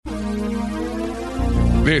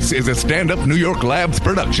This is a Stand Up New York Labs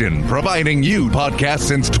production, providing you podcasts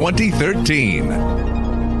since 2013.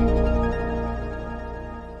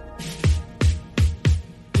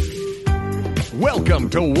 Welcome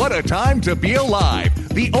to What a Time to Be Alive,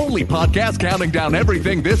 the only podcast counting down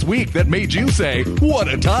everything this week that made you say, what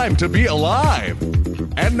a time to be alive.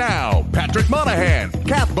 And now, Patrick Monahan,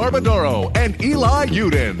 Kath Barbadoro, and Eli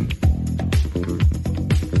Uden.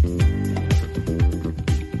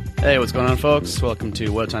 Hey, what's going on, folks? Welcome to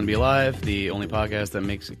What a Time to Be Alive, the only podcast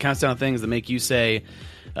that counts down things that make you say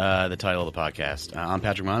the title of the podcast. I'm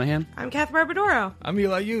Patrick Monahan. I'm Kath Barbadoro. I'm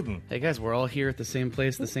Eli Uden. Hey, guys, we're all here at the same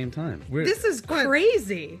place at the same time. This is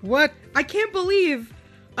crazy. What? I can't believe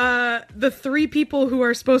the three people who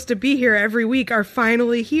are supposed to be here every week are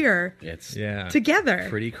finally here It's together.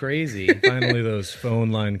 pretty crazy. Finally, those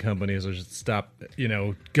phone line companies will just stop,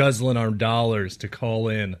 guzzling our dollars to call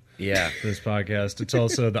in. Yeah. This podcast. It's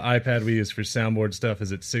also the iPad we use for soundboard stuff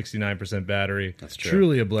is at 69% battery. That's true.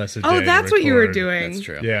 Truly a blessed day. Oh, that's what you were record. doing. That's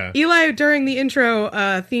true. Yeah. Eli, during the intro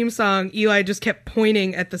theme song, Eli just kept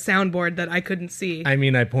pointing at the soundboard that I couldn't see. I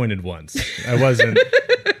mean, I pointed once. I wasn't.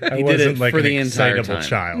 He did it like for an the entire excitable time.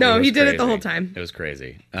 child. No, was he did it the crazy. whole time. It was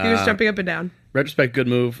crazy. He was jumping up and down. Retrospect, good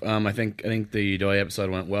move. I think the Doi episode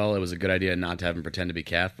went well. It was a good idea not to have him pretend to be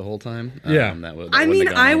Kath the whole time. Yeah.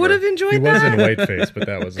 I would have He enjoyed was that. in whiteface, but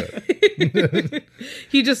that was it.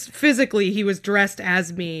 He just physically, he was dressed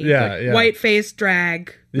as me. Yeah, yeah. White face,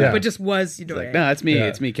 drag, Yeah. but just was, you know. Like, no, it's me. Yeah.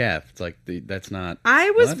 It's me, Kath. It's like, that's not... I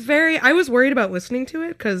was What? I was worried about listening to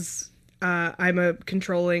it because I'm a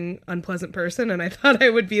controlling, unpleasant person, and I thought I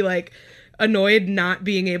would be like annoyed not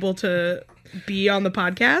being able to be on the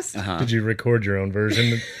podcast. Uh-huh. Did you record your own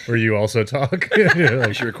version where you also talk? You're like,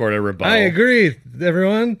 I should record a rebuttal. I agree,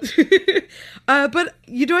 everyone. But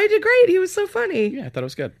I did great. He was so funny. Yeah, I thought it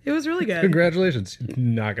was good. It was really good. Congratulations. You're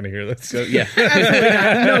not going to hear this. So, yeah. Absolutely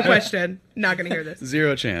not. No question. Not going to hear this.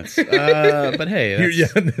 Zero chance. But hey, that's, Yeah,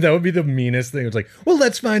 that would be the meanest thing. It's like, well,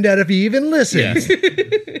 let's find out if he even listens. yeah.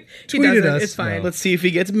 He Tweeted doesn't. us. It's fine. No. Let's see if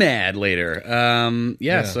he gets mad later.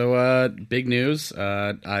 Yeah. So big news.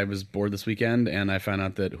 I was bored this weekend, and I found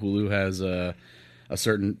out that Hulu has a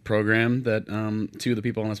certain program that two of the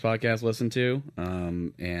people on this podcast listen to,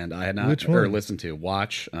 and I had not Which one? or listened to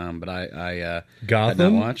watch, but I had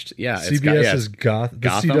Gotham? not watched. Yeah, CBS is it's Gotham. The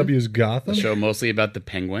Gotham. CW is Gotham. a show mostly about the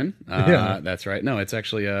Penguin. Yeah. That's right. No, it's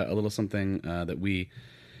actually a little something that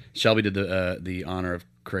Shelby did the honor of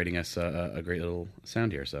creating us a great little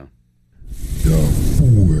sound here. So. The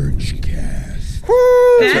Forge Cast.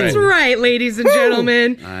 That's right, ladies and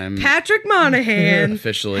gentlemen. I'm Patrick Monahan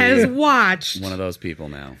officially has watched one of those people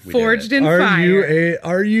now. We did Forged it. in Fire.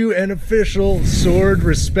 Are you an official sword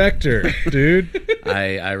respecter, dude?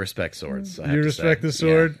 I respect swords. I have You to respect say. the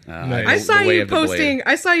sword? Yeah. Nice. I the saw way you of the blade. posting.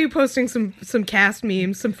 I saw you posting some cast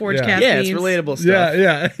memes, some Forge Yeah. cast Yeah, memes. it's relatable stuff.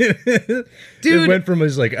 Yeah. Dude. It went from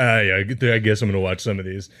was like, yeah, I guess I'm gonna watch some of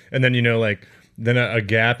these, and then then a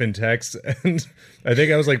gap in text, and I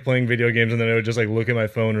think I was like playing video games, and then I would just like look at my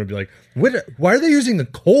phone and would be like, why are they using the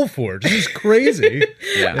coal forge? This is crazy.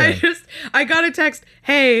 Yeah. I got a text,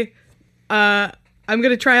 hey, I'm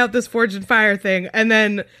gonna try out this Forged in Fire thing, and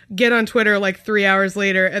then get on Twitter like 3 hours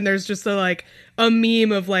later, and there's just a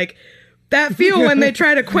meme of like that feel when they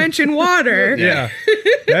try to quench in water. Yeah,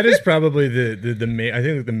 that is probably the main. I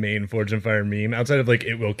think the main Forge and Fire meme outside of like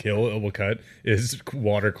it will kill, it will cut is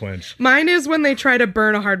water quench. Mine is when they try to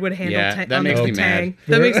burn a hardwood handle Yeah, that on makes the me tang. mad.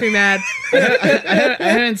 That makes me mad. I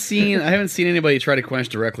haven't seen anybody try to quench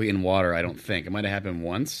directly in water. I don't think it might have happened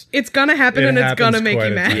once. It's gonna happen, It and it's happens gonna make quite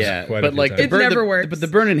you a mad. time. Yeah, Quite a but few like times. It never works. But the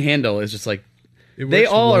burn and handle is just like It they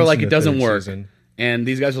works all are once like in it the doesn't third work. season. And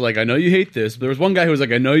these guys are like, I know you hate this. But there was one guy who was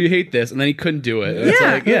like, I know you hate this, and then he couldn't do it. And it's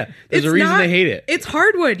like, there's It's a reason not- they hate it. It's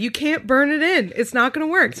hardwood. You can't burn it in. It's not gonna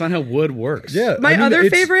work. It's not how wood works. Yeah, My I mean, other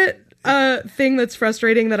it's- favorite thing that's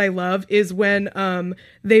frustrating that I love is when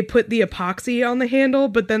they put the epoxy on the handle,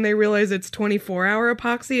 but then they realize it's 24-hour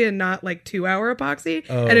epoxy and not like 2-hour epoxy,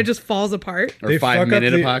 and it just falls apart. Or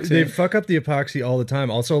 5-minute epoxy. They fuck up the epoxy all the time.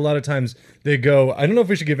 Also, a lot of times they go. I don't know if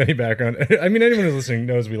we should give any background. I mean, anyone who's listening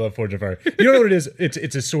knows we love Forge and Fire. You don't know what it is?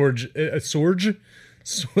 It's a sword. A sword.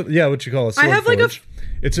 Yeah, what you call a sword. I have like forge.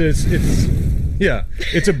 It's Yeah,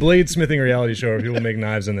 it's a bladesmithing reality show where people make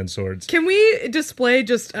knives and then swords. Can we display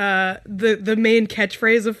just the main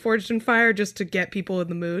catchphrase of Forged in Fire just to get people in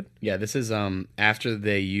the mood? Yeah, this is after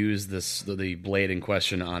they use the blade in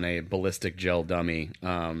question on a ballistic gel dummy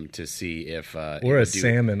to see if it Or a would do-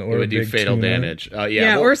 salmon, or it a would do big fatal tuna. damage.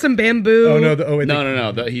 Yeah, well, or some bamboo. Oh no! Wait,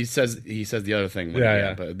 no. He says the other thing.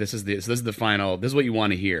 Yeah. But this is the final. This is what you want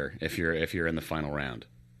to hear if you're in the final round.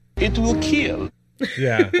 It will kill.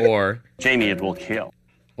 Yeah. Or Jamie, it will kill.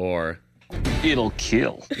 or It'll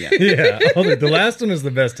kill. Yeah. Oh, the last one is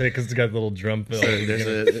the best take because it's got the little drum fill.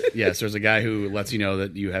 there's a guy who lets you know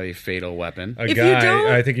that you have a fatal weapon. A If you guy, don't-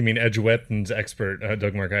 I think you mean edge weapons expert,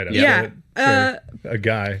 Doug Marcaida. Yeah. Sure. A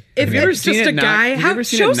guy. If you ever it's seen just it a not- guy, have you ever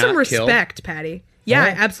seen show it some not kill? respect, Patty. Yeah, I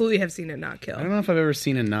absolutely have seen it not kill. I don't know if I've ever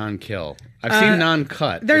seen a non-kill. I've seen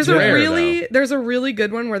non-cut. There's It's a rare, really though. there's a really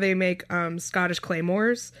good one where they make Scottish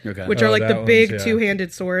claymores, Okay. which are Oh, like that the one's- big yeah.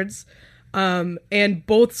 two-handed swords. And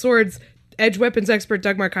both swords, edge weapons expert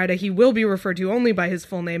Doug Marcaida, he will be referred to only by his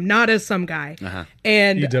full name, not as some guy.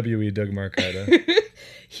 And EWE Doug Marcaida.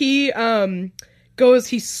 he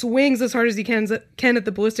he swings as hard as he can at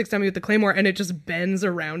the ballistics dummy with the claymore, and it just bends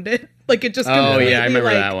around it. Like it just Oh yeah, I completely, remember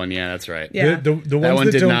like- that one. Yeah, that's right. Yeah. The That ones one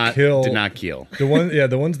that did don't not kill did not kill.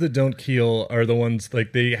 the ones that don't keel are the ones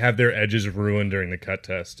like they have their edges ruined during the cut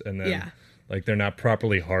test, and then Yeah. like they're not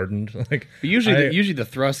properly hardened. Like But usually, I- usually the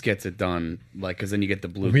thrust gets it done, like because then you get the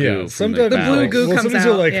blue goo. yeah, from sometimes the blue goo comes sometimes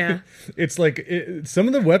out, like yeah. it's like some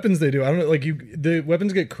of the weapons they do. I don't know, like the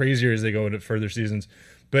weapons get crazier as they go into further seasons,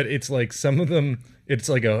 but it's like some of them. It's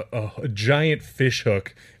like a giant fish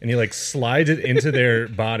hook, and he like slides it into their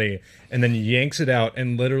body, and then yanks it out,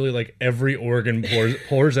 and literally like every organ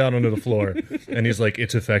pours out onto the floor, and he's like,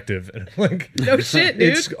 "It's effective." And I'm like, No shit, dude.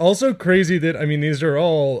 it's also crazy that I mean these are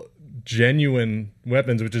all genuine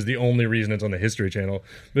weapons, which is the only reason it's on the History Channel.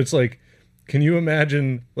 But it's like, can you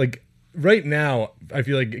imagine like right now? I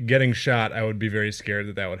feel like getting shot, I would be very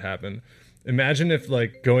scared that would happen. Imagine if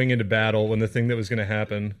like going into battle when the thing that was going to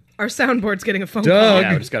happen. Our soundboard's getting a phone Doug! call.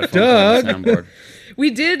 Yeah, we just got a phone call on the Doug! soundboard. We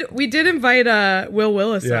did invite Will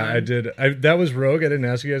Willis Yeah, on. I did. That was rogue. I didn't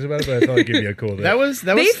ask you guys about it, but I thought it'd give you a cool. That was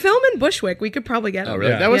They film in Bushwick. We could probably get him. Oh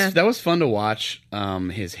really? Yeah. That was fun to watch.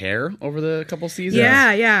 His hair over the couple seasons.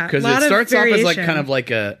 Yeah. Because Lot it of starts off as like variation. kind of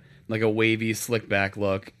like a wavy slick back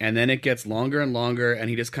look, and then it gets longer and longer, and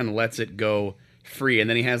he just kind of lets it go free, and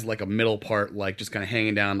then he has like a middle part like just kind of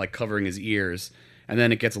hanging down, like covering his ears. And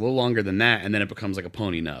then it gets a little longer than that, and then it becomes like a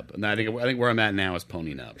pony nub. And I think where I'm at now is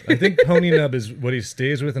pony nub. I think pony nub is what he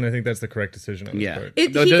stays with, and I think that's the correct decision on his Yeah, part. He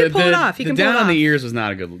can pull it off. He the can pull down it on the off. ears was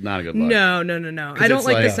not a good look. No. I it's don't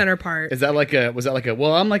like the like- center part. Is that like a? Was that like a?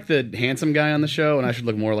 Well, I'm like the handsome guy on the show, and I should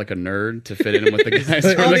look more like a nerd to fit in with the guys.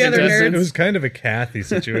 who are All the the other contestants. It was kind of a Kathy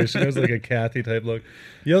situation. It was like a Kathy type look.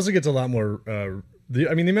 He also gets a lot more. The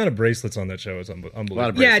amount of bracelets on that show is unbelievable.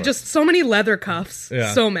 lot of Yeah, bracelets. just so many leather cuffs.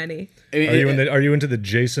 Yeah. So many. Are you into the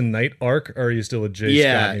Jason Knight arc, or are you still with Jay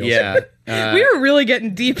Yeah, Scott Nielsen? yeah. We were really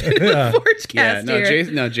getting deep into the Forge Yeah, cast no,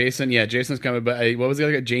 here. Jason. Yeah, Jason's coming. But what was the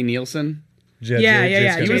other guy? Jay Nielsen. Yeah, Jay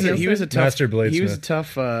yeah, Scott Jay Nielsen. Nielsen. He was a tough Master Bladesmith. He was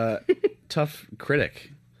a tough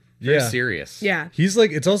critic. Very Yeah. serious. Yeah. He's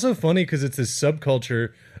like, it's also funny because it's this subculture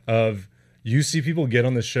of you see people get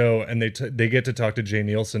on the show and they get to talk to Jay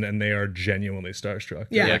Nielsen and they are genuinely starstruck.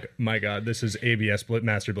 They're Yeah. like, my God, this is ABS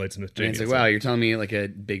Master Bladesmith Jay And it's like, Nielsen. wow, you're telling me like a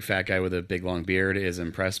big fat guy with a big long beard is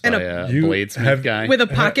impressed And by a- a You bladesmith have- guy With a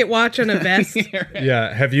pocket watch and a vest.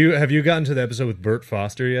 Yeah, have you gotten to the episode with Bert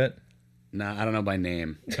Foster yet? Nah, I don't know by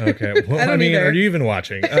name. Okay, well, I don't either. are you even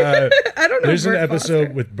watching? I don't know. There's an Bert episode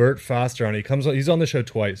Foster. with Bert Foster on. He's on the show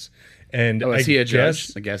twice, and Oh, is I he a guess,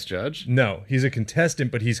 judge? A guest judge? No, he's a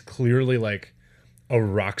contestant, but he's clearly like a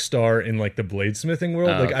rock star in like the bladesmithing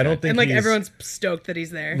world. Like I okay. don't think And like he's, everyone's stoked that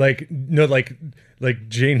he's there. like no like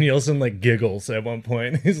Jay Nielsen like giggles at one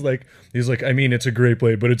point. He's like I mean it's a great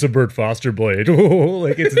blade, but it's a Bert Foster blade.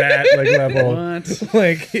 Like it's that like level. What?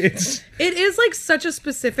 Like it's It is like such a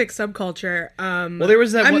specific subculture. Well, there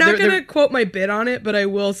was that. I'm one, not there- gonna quote my bit on it, but I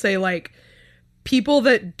will say like people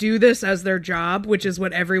that do this as their job, which is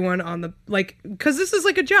what everyone on the like, because this is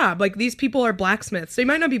like a job. Like these people are blacksmiths. They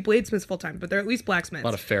might not be bladesmiths full time, but they're at least blacksmiths. a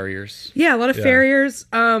lot of farriers. Yeah, a lot of farriers.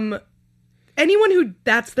 Anyone who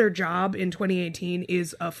that's their job in 2018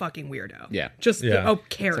 is a fucking weirdo. Yeah. Just Yeah. a It's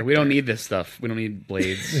character. like, we don't need this stuff. We don't need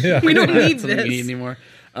blades. We don't need Something this. we need anymore.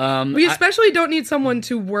 We especially don't need someone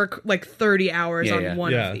to work like 30 hours Yeah, on yeah.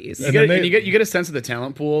 one Yeah. of these. You And get, then they- and you get a sense of the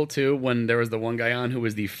talent pool too when there was the one guy on who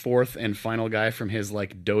was the fourth and final guy from his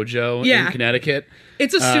like dojo Yeah. in Connecticut.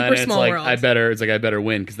 It's a super and it's small like, world. I better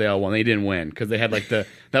win because they all won. They didn't win because they had like that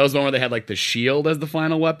was the one where they had like the shield as the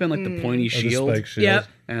final weapon, like the pointy the shield. spike shield. Yep.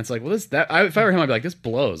 And it's like, well, if I were him, I'd be like, this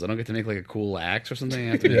blows. I don't get to make like a cool axe or something.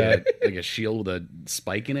 I have to make like a shield with a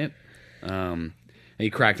spike in it. And he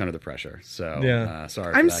cracked under the pressure. So Yeah.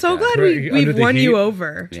 sorry. I'm for that so guy. glad Under we've the won heat. you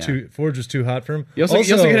over. Yeah. Forge was too hot for him. You also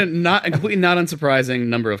get a completely not unsurprising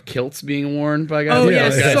number of kilts being worn by guys. Oh, yeah,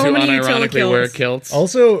 Those guys so who many unironically utility wear kilts. kilts.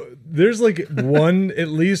 Also, There's like at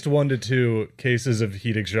least 1 to 2 cases of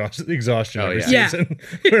heat exhaustion every yeah. season.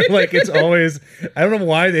 Where like it's always, I don't know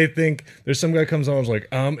why they think there's some guy comes on and is like,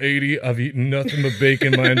 I'm 80, I've eaten nothing but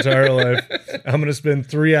bacon my entire life. I'm gonna spend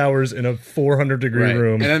 3 hours in a 400-degree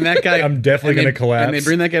room. And then that guy, I'm definitely gonna collapse. And they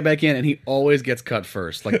bring that guy back in, and he always gets cut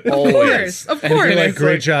first, like always. Of And course. then Like, it's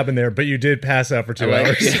great job in there, but you did pass out for 2 like-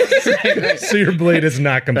 hours. So your blade is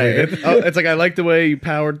not completed. Oh, it's like I like the way you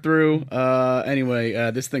powered through. Anyway,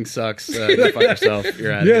 this thing sucks. Go fuck yourself.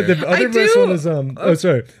 You're out Yeah, of here. the other best one is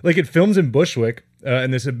sorry. Like it films in Bushwick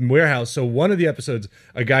in this warehouse. So one of the episodes,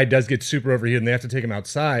 a guy does get super overheated, and they have to take him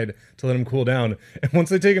outside to let him cool down. And once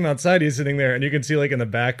they take him outside, he's sitting there, and you can see like in the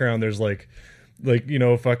background, there's like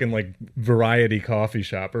fucking like variety coffee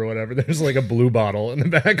shop or whatever. There's like a blue bottle in the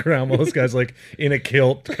background while this guy's like in a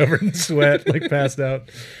kilt, covered in sweat, like passed out.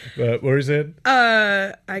 But what was it?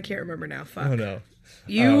 I can't remember now. Fuck. Oh no.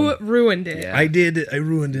 You ruined it. Yeah. I did. I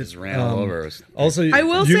ruined it. Just ran all over us. Also, I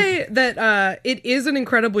will say that it is an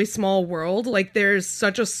incredibly small world. Like, there's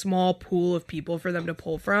such a small pool of people for them to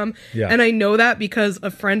pull from. Yeah. And I know that because a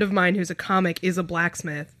friend of mine who's a comic is a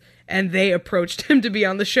blacksmith, and they approached him to be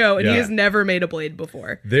on the show, and he Yeah. has never made a blade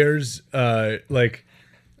before. There's like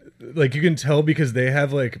you can tell because they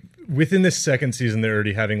have like within this second season they're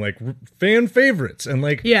already having like fan favorites and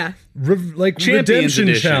like Yeah. like Champions redemption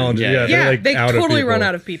Edition. challenges. Yeah. Yeah, Yeah, they're, like, they out of totally people. run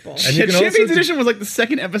out of people. And you can Champions also Edition was like the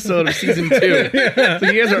second episode of season 2. So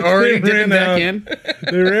you guys are already They dipping ran back out. in.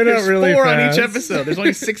 They ran out There's really 4 fast. on each episode. There's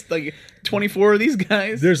only 24 of these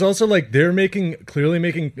guys. There's also like they're clearly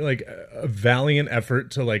making like a valiant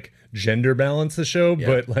effort to like gender balance the show,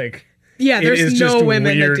 but like Yeah, it there's is no just women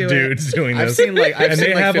that weird do it. dudes doing this. I've seen like And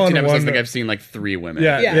they have 15 on episodes. one- Like I've seen like 3 women.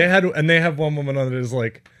 Yeah, Yeah. they have one woman on that is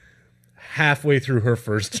like halfway through her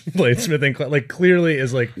first bladesmithing class, like clearly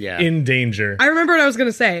is like Yeah. in danger. I remember what I was going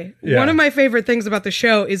to say. Yeah. One of my favorite things about the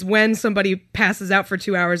show is when somebody passes out for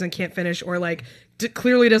 2 hours and can't finish, or like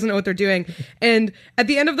clearly doesn't know what they're doing. And at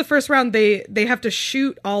the end of the first round, they have to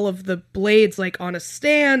shoot all of the blades like on a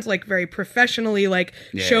stand, like very professionally, like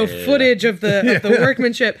show footage of the of the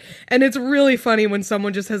workmanship. And it's really funny when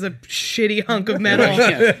someone just has a shitty hunk of metal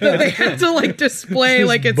that they have to like display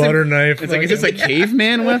like it's butter knife. It's like, is this a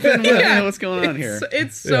caveman weapon? Yeah. What's going on here?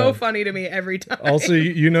 It's so Yeah. funny to me every time. Also,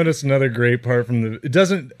 you notice another great part from it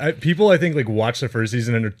doesn't people I think like watch the first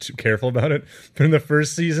season and are too careful about it. But in the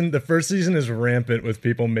first season is rampant with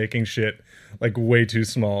people making shit like way too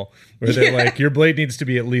small, where they're like, your blade needs to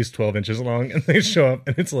be at least 12 inches long, and they show up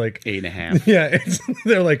and it's like 8.5. yeah,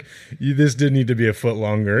 they're like, this did need to be a foot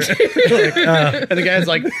longer. And the guy's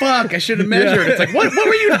like, fuck, I should have measured. It's like, what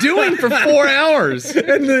were you doing for 4 hours?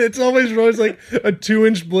 And it's always like a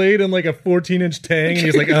 2-inch blade and like a 14-inch tang. And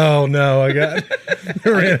he's like, oh no, I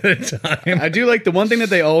ran out of time. I do like the one thing that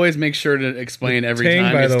they always make sure to explain every Tang,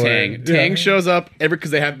 time by is the way. Tang. Yeah. Tang shows up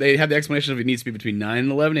because they have the explanation of it needs to be between 9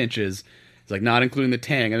 and 11 inches. It's like not including the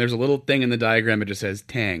tang, and there's a little thing in the diagram that just says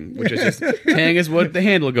tang, which is just tang is what the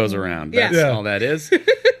handle goes around. That's Yeah. all that is.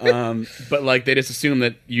 But like they just assume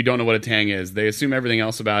that you don't know what a tang is. They assume everything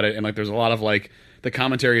else about it, and like there's a lot of like the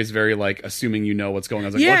commentary is very like assuming you know what's going on.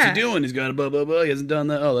 It's like, Yeah. what's he doing? He's got a blah blah blah. He hasn't done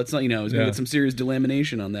that. Oh, that's not he's gonna Yeah. get some serious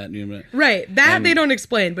delamination on that. Right, that they don't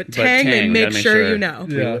explain, but Tang, they Tang, we make gotta make sure sure. you know.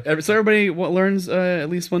 Yeah. So everybody learns at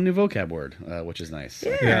least one new vocab word, which is nice.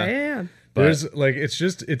 Yeah. There's like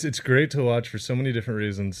it's great to watch for so many different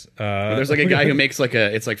reasons. There's like a guy who makes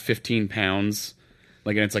it's like 15 pounds,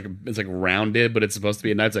 like, and it's like rounded, but it's supposed to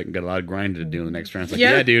be a knife. It's like got a lot of grind to do in the next round. It's like,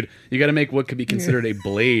 Yeah. yeah, dude, you got to make what could be considered a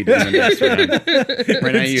blade in the next round.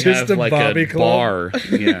 Right now you just have a like bobby a club. bar.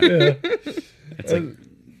 Yeah. It's like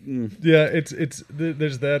Yeah, it's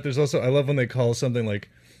there's that. There's also I love when they call something like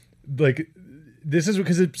this is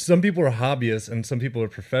because some people are hobbyists and some people are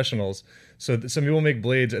professionals. So some people make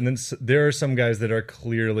blades, and then there are some guys that are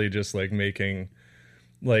clearly just like making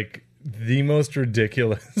like the most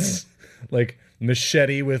ridiculous like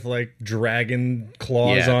machete with like dragon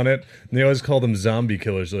claws Yeah. on it. And they always call them zombie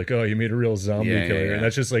killers. They're like, oh, you made a real zombie Yeah, killer, yeah. and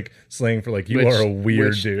that's just like slang for like you which- are a weird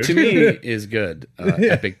which dude. To me, is good.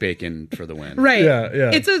 Epic bacon for the win. Right. Yeah,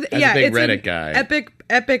 yeah. It's a a big it's Reddit an guy.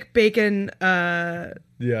 Epic bacon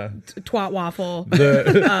yeah, twat waffle.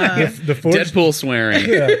 the forge, Deadpool swearing.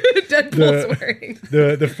 Deadpool swearing.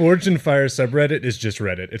 The Forge and Fire subreddit is just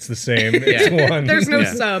Reddit. It's the same. It's one. There's no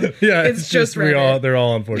Yeah. sub. yeah, it's just Reddit. they're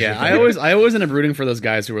all unfortunate. Yeah, I always end up rooting for those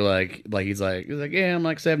guys who were like he's like, yeah, I'm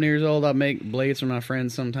like 70 years old. I'll make blades for my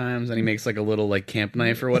friends sometimes, and he makes like a little like camp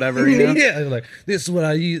knife or whatever, you know. Yeah, like this is what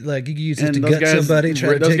I use. Like you use it And to those gut guys, somebody.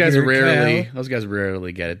 Try to those take guys your rarely, cow. those guys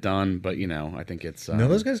rarely get it done. But you know, I think it's No,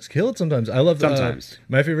 those guys kill it sometimes. I love Sometimes.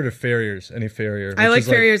 My favorite are farriers. Any farrier. I which like is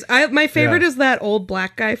farriers. My favorite Yeah. is that old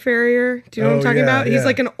black guy farrier. Do you know what I'm Oh, talking yeah, about? He's yeah.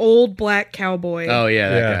 like an old black cowboy. Oh yeah,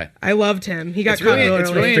 that Yeah. guy. I loved him. He got It's really- caught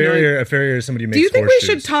it's early. really- A farrier is somebody who makes Do you think we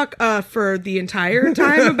horseshoes. should talk for the entire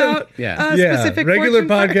time about Yeah. specific regular Fortune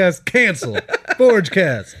Fire? podcast cancel.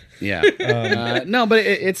 Forgecast. Yeah. No, but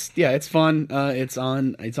it's fun. It's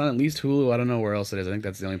on at least Hulu. I don't know where else it is. I think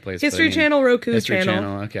that's the only place. but History I mean- Channel, Roku History Channel.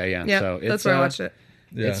 Channel. Okay, yeah. Yeah, So it's, that's where I watched it.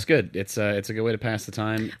 Yeah. It's good. It's a good way to pass the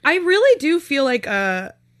time. I really do feel like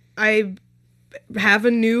I have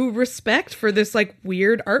a new respect for this like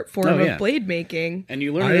weird art form Oh, yeah. of blade making. And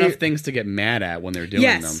you learn enough things to get mad at when they're doing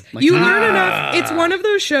Yes, them. Like, you learn enough. It's one of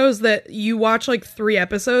those shows that you watch like 3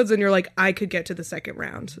 episodes and you're like, I could get to the second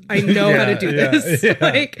round. I know how to do this. yeah.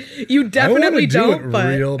 Like you definitely don't.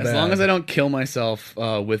 But real As bad. long as I don't kill myself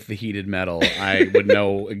with the heated metal, I would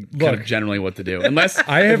know kind of generally what to do. Unless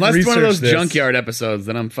I have unless it's one of those researched this. junkyard episodes,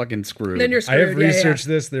 then I'm fucking screwed. then you're I screwed. have Yeah, yeah. researched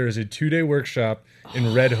this. There is a 2-day workshop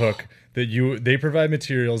in Red Hook that they provide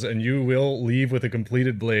materials and you will leave with a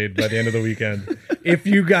completed blade by the end of the weekend. If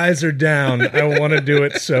you guys are down, I want to do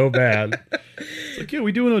it so bad. It's like, yeah,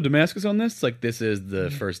 we doing a Damascus on this? It's like, this is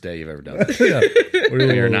the first day you've ever done it. Yeah.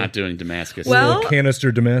 You're not doing Damascus. Well, Little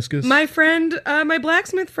canister Damascus. my friend, my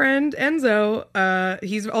blacksmith friend Enzo,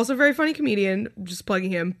 he's also a very funny comedian. Just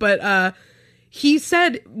plugging him, but he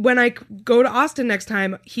said when I go to Austin next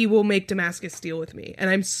time, he will make Damascus steel with me, and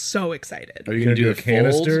I'm so excited. Are you gonna going to do do the a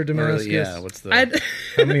canister fold? Damascus? Yeah, what's the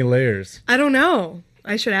How many layers? I don't know.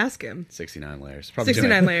 I should ask him. 69 layers? Probably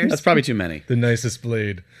 69 too many. layers. That's probably too many. The nicest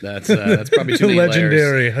blade. That's probably too The many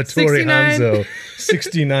legendary layers. Hattori 69. Hanzo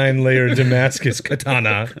 69-layer Damascus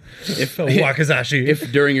katana. If Wakizashi. if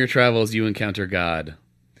during your travels you encounter God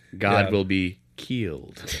Yeah. will be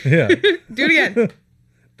killed. Yeah. Do it again.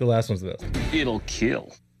 The last one's the best. It'll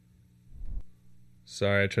kill.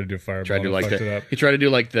 Sorry, I tried to do fireball. Tried to do and like fucked it the up. he tried to do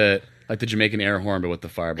like the Jamaican air horn, but with the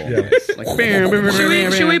fireball. Yeah. noise. Like,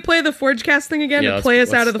 Should we play the Forgecast thing again to play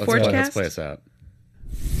us out of the let's Forgecast? play us out.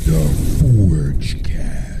 The Forgecast.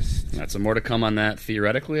 All right, so more to come on that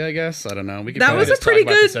theoretically, I guess. I don't know. We could That probably was a just talk pretty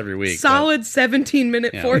about this every good, week, solid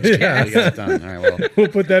 17-minute but, yeah, Forgecast. we got it done. All right, well, We'll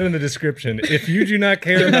put that in the description. If you do not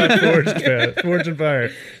care about Forge and Fire,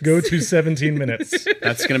 go to 17 minutes.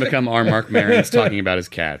 that's going to become our Mark Maron's talking about his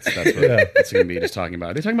cats. That's what that's going to be just talking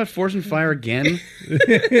about. Are they talking about Forge and Fire again?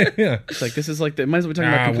 Yeah. It's like, this is like, might as well be talking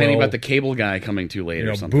about Ah, complaining well, about the cable guy coming too late You or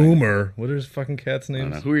know, something. Boomer. What are his fucking cats' I don't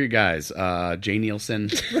names? know. Who are your guys? Jay Nielsen.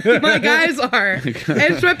 My guys are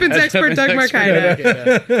Edge Weapons expert Doug Marcaida.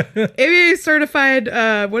 Marcaida. ABA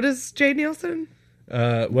certified, what is Jay Nielsen?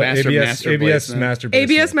 What? Master ABS Bladesmith. Master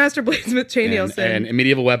ABS Bladesmith. Master Bladesmith Jay Nielsen. And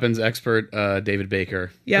medieval weapons expert David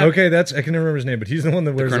Baker. Yeah. Okay, I can never remember his name, but he's the one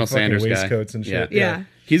that wears the Colonel fucking Sanders guy. waistcoats and shit. Yeah.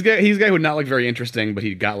 He's a guy who not like very interesting, but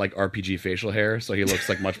he got like RPG facial hair, so he looks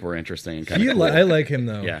like much more interesting and kind of cool. I like him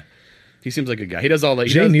though. Yeah. He seems like a guy. He does all that.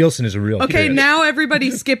 Jay Nielsen is a real Okay, kid. now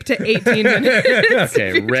everybody skip to 18 minutes.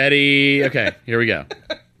 Okay, ready? Okay, here we go.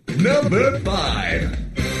 Number 5.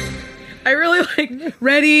 I really like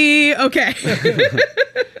ready. Okay.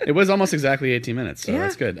 It was almost exactly 18 minutes, so Yeah.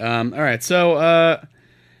 that's good. All right, so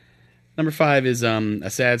number 5 is a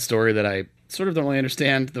sad story that I sort of don't really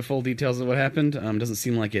understand the full details of what happened. Doesn't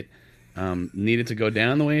seem like it needed to go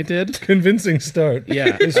down the way it did. Convincing start.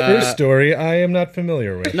 Yeah. His first story, I am not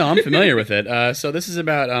familiar with. No, I'm familiar with it. So this is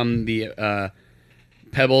about the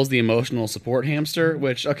Pebbles, the emotional support hamster.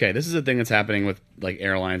 Which, okay, this is a thing that's happening with like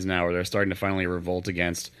airlines now, where they're starting to finally revolt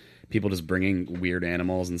against people just bringing weird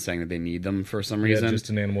animals and saying that they need them for some Yeah, reason. just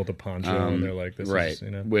an animal with a poncho, and they're like, "This right. is,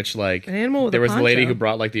 you know, Which like An animal with there a was a lady poncho. who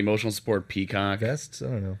brought like the emotional support peacock, vests." I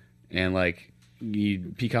don't know. and like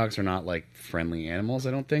peacocks are not like friendly animals.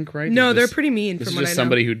 I don't think, right? No, This is they're just- pretty mean This from is what just I know.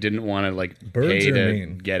 somebody who didn't want to like Birds pay are to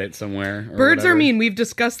mean. get it somewhere. or Birds are whatever. mean. We've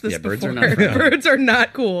discussed this Yeah, before. birds are not friendly. Birds are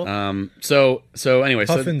not cool. So anyway,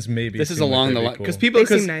 Puffins so maybe this is seem like along they'd the be line cool. because people They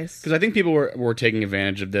seem because nice. I think people were taking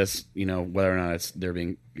advantage of this. You know, whether or not they're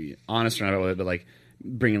being honest or not about it, but like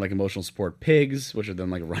bringing like emotional support pigs, which are then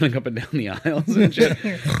like running up and down the aisles and shit.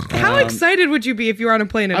 How excited would you be if you were on a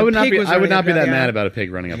plane and I would a not pig be. was I would running not up be and that down the mad aisle? about a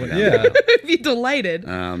pig running up and down. Yeah, I'd be delighted.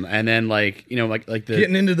 And then like you know like the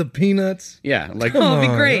getting into the peanuts. yeah like Oh, it'd be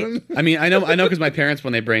on. great. I mean I know because my parents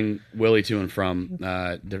when they bring Willie to and from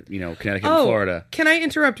Connecticut and Florida. Can I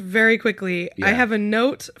interrupt very quickly? Yeah. I have a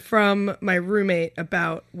note from my roommate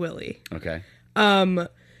about Willie. Okay.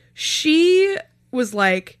 She was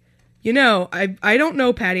like, you know, I don't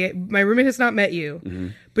know Patty. My roommate has not met you, Mm-hmm.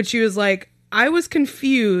 but she was like, I was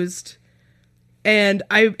confused, and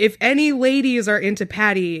if any ladies are into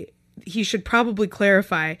Patty, he should probably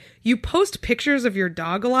clarify. You post pictures of your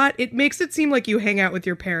dog a lot. It makes it seem like you hang out with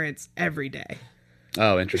your parents every day.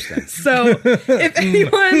 Oh, interesting. So if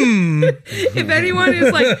anyone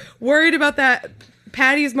is like worried about that,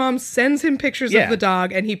 Patty's mom sends him pictures of the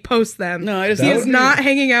dog and he posts them. No, I just- he That is would not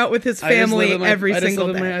hanging out with his family every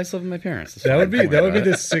single day. I just live with my parents. It's That would fine. be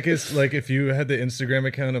the sickest. Like if you had the Instagram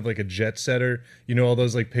account of like a jet setter, you know, all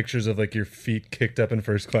those like pictures of like your feet kicked up in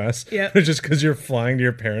first class. Yep. Just because you're flying to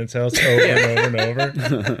your parents' house over and over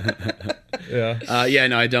and over. Yeah. Yeah,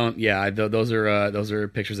 no, I don't. Yeah, those are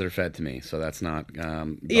pictures that are fed to me, so that's not.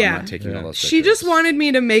 I'm not taking all those. She pictures. just wanted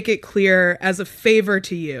me to make it clear as a favor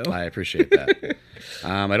to you. I appreciate that.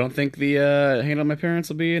 I don't think the hanging out with my parents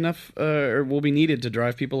will be enough, or will be needed to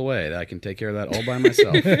drive people away. I can take care of that all by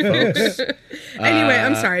myself, folks. Anyway,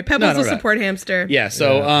 I'm sorry. Pebbles will no. support hamster. Yeah.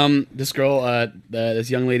 So, this girl, this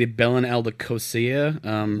young lady, Belen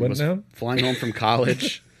Aldacosia, What was now? flying home from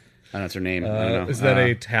college. I don't know, that's her name. I don't know. Is that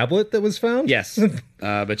a tablet that was found? Yes,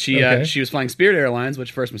 but she Okay. she was flying Spirit Airlines,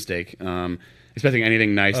 which first mistake. Expecting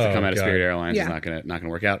anything nice to Oh, come out of God. Spirit Airlines Yeah. is not gonna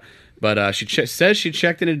work out. But she says she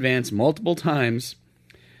checked in advance multiple times.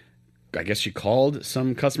 I guess she called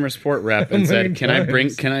some customer support rep and said, many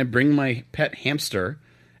times? Can I bring my pet hamster?"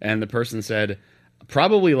 And the person said,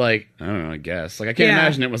 "Probably like, I don't know, I guess. Like I can't Yeah.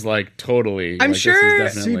 imagine it was like totally I'm like, sure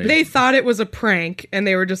this is definitely they thought it was a prank and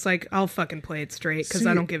they were just like, I'll fucking play it straight because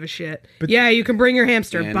I See, don't give a shit. Yeah, you can bring your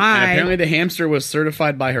hamster. And Bye. apparently the hamster was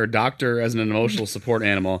certified by her doctor as an emotional support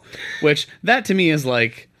animal, which that to me is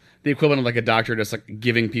like the equivalent of like a doctor just like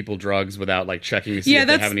giving people drugs without like checking to see Yeah, if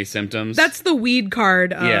they that's- have any symptoms. That's the weed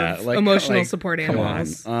card of emotional support come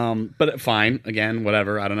animals. on. But fine, again,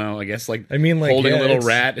 whatever. I don't know. I guess like I mean, like, holding yeah, a little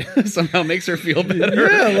it's- rat somehow makes her feel better.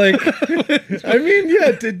 Yeah, like I mean,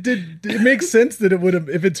 yeah, it makes sense that it would have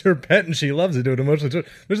if it's her pet and she loves it. It would emotionally.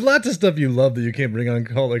 There's lots of stuff you love that you can't bring on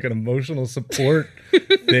call like an emotional support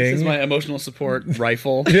This thing. is my emotional support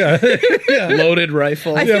rifle, yeah, loaded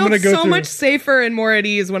rifle. I Yeah, I'm feel gonna go so through- much safer and more at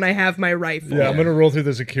ease when I have my rifle. yeah. I'm gonna roll through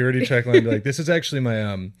the security check line. And be like, this is actually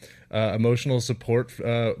my emotional support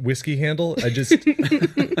whiskey handle. I just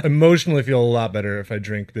emotionally feel a lot better if I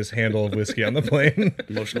drink this handle of whiskey on the plane.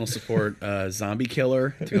 Emotional support zombie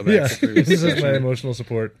killer. To go back Yeah, to previous this is my discussion. emotional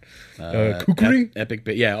support. Kukri. Epic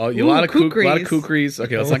bit. Yeah, a Ooh, lot of kukris. kukris.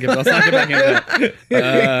 Okay, let's not get back into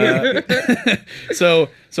that.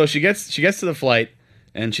 So she gets to the flight,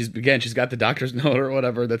 and she's got the doctor's note or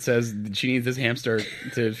whatever that says she needs this hamster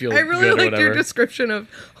to feel I really good or liked your whatever. description of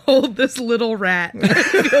hold this little rat.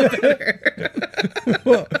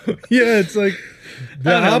 Well, yeah, it's like the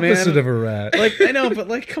I don't know, opposite man. of a rat. Like I know, but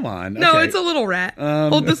like, come on. No, okay. it's a little rat.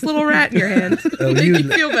 Hold this little rat in your hand. Make you- you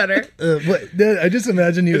feel better. I just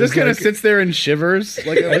imagine you. It just as, kind of like- sits there and shivers.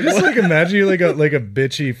 Like, I just like imagine you like a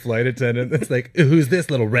bitchy flight attendant that's like, who's this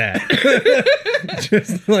little rat?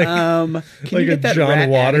 Just like, can like you a get that John rat out of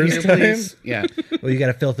Waters here, time. please? Yeah. well, you got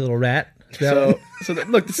a filthy little rat.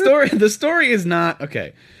 Look, the story is not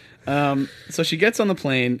okay. So she gets on the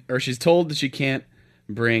plane, or she's told that she can't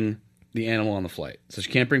bring the animal on the flight, so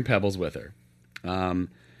she can't bring Pebbles with her.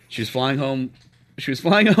 She was flying home. She was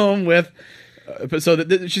flying home with.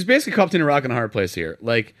 She's basically caught between a rock and a hard place here.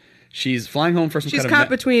 Like she's flying home for some She's kind caught of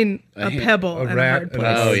between a hand- pebble a and a rat hard and a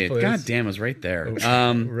place. Oh hard yeah, place. god damn, it was right there.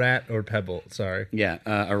 Rat or pebble. Sorry. Yeah,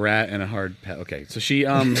 a rat and a hard pet. Okay, so she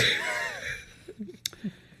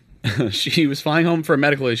she was flying home for a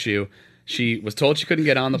medical issue. She was told she couldn't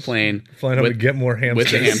get on the plane. Flying home to get more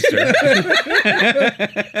hamsters. with the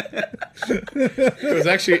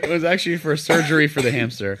hamster. it was actually for surgery for the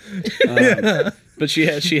hamster. But she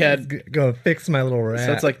had Go fix my little rat.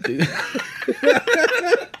 so it's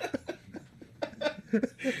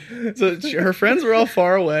like her friends were all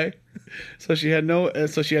far away. So she had no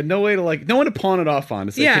way to like no one to pawn it off on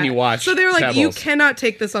to say, Yeah. can you watch? So they were like, you Pebbles?" cannot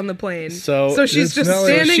take this on the plane. So she's it's just not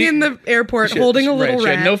like- standing she- in the airport She- holding a right, little She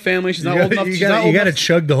rat. had no family. She's not you old enough. got to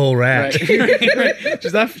chug the whole rat. Right.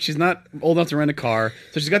 She's not old enough to rent a car,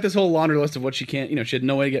 so she's got this whole laundry list of what she can't. She had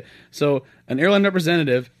no way to get. So an airline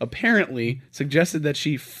representative apparently suggested that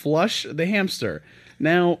she flush the hamster.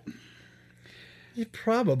 Now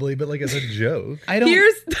Probably, but like as a joke. I don't.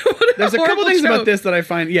 Here's what There's a couple horrible things about joke. this that I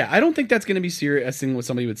find. Yeah, I don't think that's going to be a thing what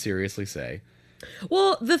somebody would seriously say.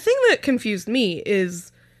 Well, the thing that confused me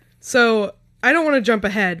is, so I don't want to jump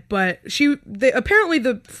ahead, but apparently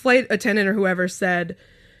the flight attendant or whoever said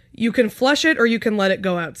you can flush it or you can let it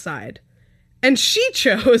go outside, and she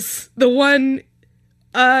chose the one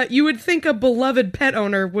you would think a beloved pet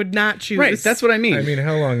owner would not choose. Right. That's what I mean. I mean,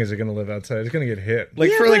 how long is it going to live outside? It's going to get hit.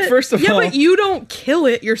 like Yeah, first of all, but you don't kill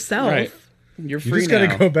it yourself. right. You're You free just got to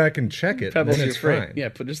now. go back and check it. Pebbles, then you're it's free. fine. Yeah,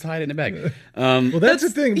 just hide it in a bag. Well, that's the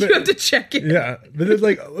thing. You but- have to check it. Yeah, but it's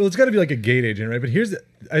like, well, it's got to be like a gate agent, right? But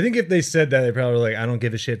I think if they said that, they probably were like, I don't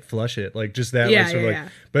give a shit, flush it, like just that. Yeah, like, sort yeah, of yeah.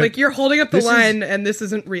 like, but Like you're holding up the this is- line, and this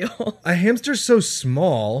isn't real. a hamster's so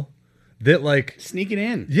small that like. Sneak it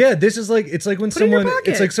in. Yeah, this is like it's like when Put it in your someone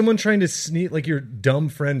pocket. it's like someone trying to sneak like your dumb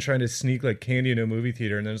friend trying to sneak like candy into a movie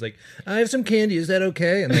theater and then it's like, I have some candy, is that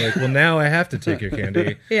okay? And they're like, well, now I have to take your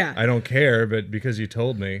candy. Yeah. I don't care, but because you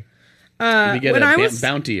told me. We get when a I was-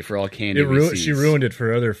 bounty for all candy. She ruined it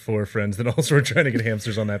for other 4 friends that also were trying to get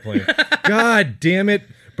hamsters on that plane. God damn it.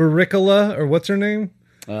 Baricola, or what's her name?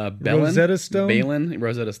 Bellin? Rosetta Stone?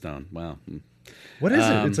 Rosetta Stone. Wow. What is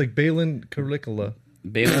it? It's like Balin Caricola.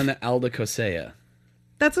 Balin Aldacosea.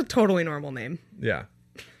 That's a totally normal name. Yeah.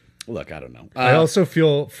 Look, I don't know. I also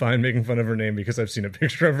feel fine making fun of her name because I've seen a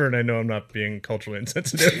picture of her and I know I'm not being culturally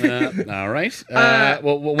insensitive. All right.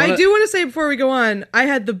 Well, I do want to say before we go on, I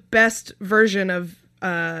had the best version of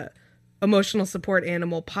emotional support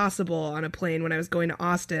animal possible on a plane when I was going to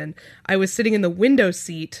Austin. I was sitting in the window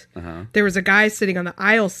seat. There was a guy sitting on the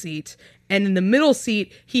aisle seat, and in the middle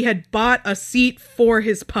seat, he had bought a seat for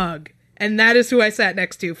his pug. And that is who I sat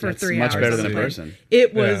next to for That's 3 much hours. better on than the a plane. person.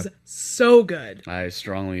 It was so good. I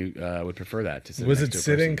strongly would prefer that. To sit Was next it to a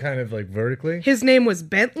sitting person. kind of like vertically? His name was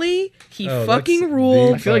Bentley. He Oh, fucking that's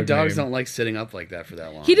ruled. I feel like Dog dogs name. don't like sitting up like that for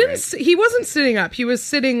that long. He didn't. right? He wasn't sitting up. He was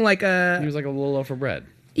sitting like He a. was like a little loaf of bread.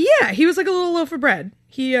 Yeah, he was like a little loaf of bread.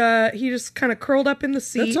 He just kind of curled up in the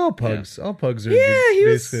seat. That's all pugs. All pugs are Yeah, he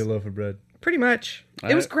was- basically a loaf of bread. Pretty much.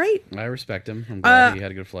 It was great. I respect him. I'm glad he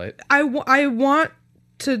had a good flight. I want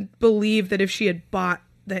to believe that if she had bought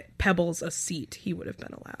that Pebbles a seat, he would have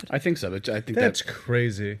been allowed. I think so. But I think That's that's.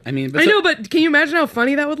 crazy. I mean, but I know, but can you imagine how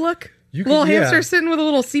funny that would look? You Little could- yeah. hamster sitting with a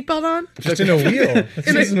little seatbelt on. Just in a wheel.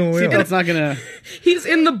 It's just in a wheel. That's not gonna. He's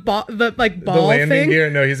in the ball The ball landing thing.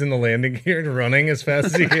 gear? No, he's in the landing gear running as fast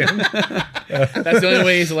as he can. That's the only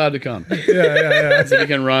way he's allowed to come. yeah. So he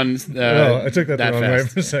can run. Oh, I took that the wrong way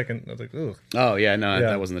fast. for a second. I was like, ugh. Oh yeah, no, Yeah.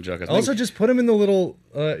 that wasn't the joke. I was Also, making. just put him in the little,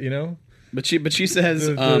 But she says,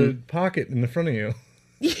 the pocket in the front of you.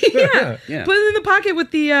 Yeah. Yeah. Put it in the pocket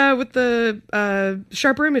with the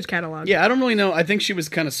Sharper Image catalog. yeah, I don't really know. I think she was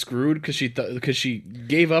kind of screwed because she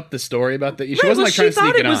gave up the story about the. She Right, wasn't well, like she trying to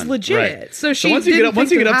thought sneak it it was on. legit, Right. so she once you didn't get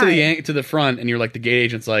think up to to hide. to the front and you're like the gate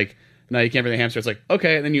agent's like, no, you can't bring the hamster. It's like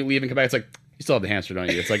okay, and then you leave and come back. It's like you still have the hamster, don't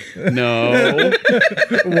you? It's like no,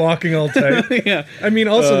 Walking all tight. yeah, I mean,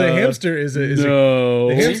 also the hamster is no.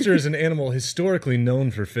 the hamster is an animal historically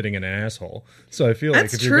known for fitting an asshole. So I feel like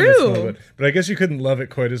That's if you're gonna true. smell it, but I guess you couldn't love it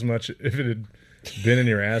quite as much if it had been in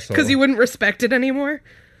your asshole. Because you wouldn't respect it anymore.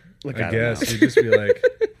 Look, I don't know. guess you'd just be like,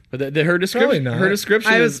 But her description, not. her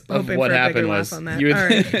description I was of hoping what for a happened bigger was laugh on that. you would- All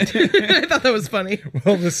right. I thought that was funny.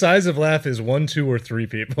 well, the size of laugh is 1, 2, or 3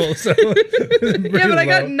 people. So Yeah, but I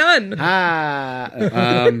got none.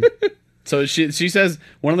 So she says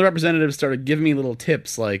one of the representatives started giving me little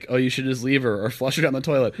tips like, "Oh, you should just leave her or flush her down the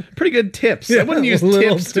toilet." Pretty good tips. I wouldn't use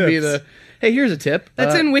little tips to be tips. the. Hey, here's a tip.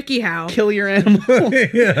 That's in WikiHow. Kill your animal.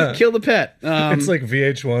 Yeah. Kill the pet. It's like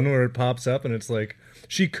VH1 where it pops up and it's like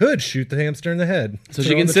she could shoot the hamster in the head. so Throw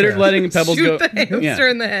she in the considered trash. letting Pebbles Shoot go. the hamster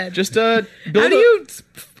in the head. Just how build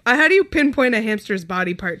do you pinpoint a hamster's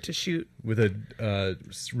body part to shoot? with a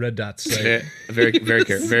red dot sight. very very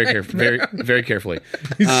carefully.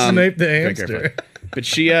 He sniped the Very hamster. carefully. But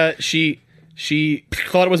she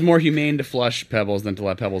thought it was more humane to flush Pebbles than to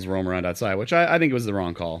let Pebbles roam around outside, which I think was the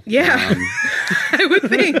wrong call. Yeah. I would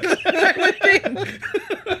think. I would think.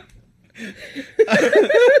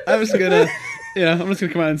 I'm just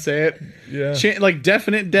gonna come out and say it. Yeah. Like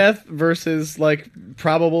definite death versus like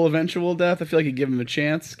probable eventual death. I feel like you give him a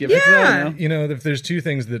chance. Give it to Yeah. them, You know, if there's 2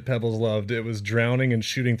 things that Pebbles loved, it was drowning and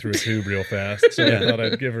shooting through a tube real fast. So I thought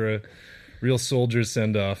I'd give her a real soldier's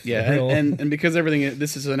send off. Yeah, and because everything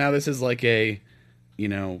this is like a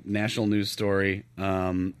national news story.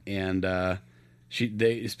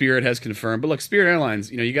 Spirit has confirmed, but look, Spirit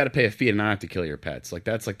Airlines, you got to pay a fee and not have to kill your pets. Like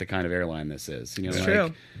that's like the kind of airline this is. Like,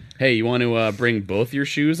 true. hey, you want to bring both your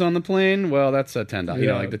shoes on the plane? Well, that's $10.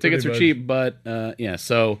 Yeah, Like the tickets are pretty cheap, but yeah,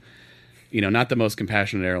 so. Not the most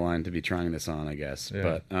compassionate airline to be trying this on, I guess.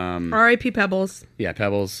 Yeah. But R.I.P. Pebbles. yeah,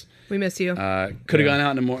 Pebbles. We miss you. Could have gone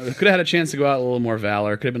out in could have had a chance to go out a little more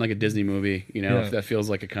valor. Could have been like a Disney movie, Yeah. if that feels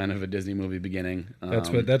like a kind of a Disney movie beginning.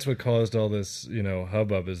 That's what caused all this,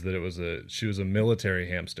 hubbub is that she was a military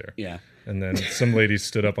hamster. Yeah. And then some lady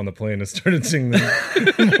stood up on the plane and started singing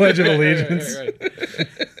the Pledge of Allegiance.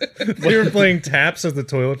 They were playing taps as the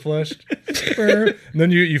toilet flushed. And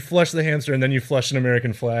then you flush the hamster and then you flush an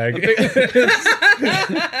American flag.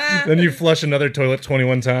 Then you flush another toilet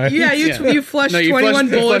 21 times. Yeah, you flush No, you 21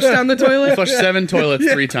 flush- bullets down the toilet. Flush 7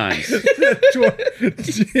 toilets 3 times.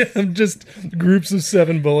 Yeah, just groups of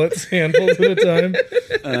 7 bullets, handfuls at a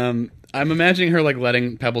time. I'm imagining her like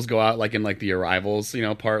letting Pebbles go out like in like the arrivals,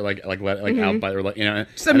 part like out by or like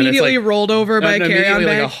Just immediately rolled over by a carry-on like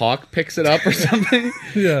bag. a hawk picks it up or something.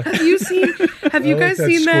 Yeah. Have you guys that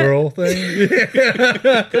seen squirrel thing?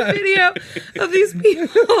 video of these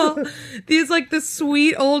people? This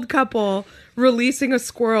sweet old couple releasing a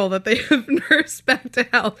squirrel that they have nursed back to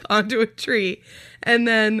health onto a tree, and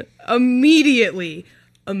then immediately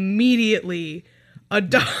a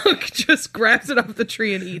dog just grabs it off the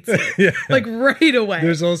tree and eats it. Yeah. Like right away.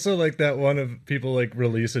 There's also like that one of people like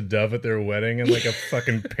release a dove at their wedding and like a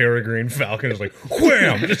fucking peregrine falcon is like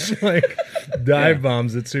wham, just like dive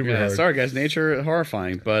bombs it super Yeah, hard. sorry guys, nature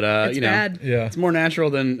horrifying, but It's bad. Yeah. it's more natural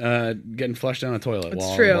than getting flushed down a toilet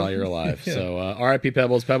while true. you're alive. So R.I.P.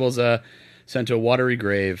 Pebbles. Pebbles sent to a watery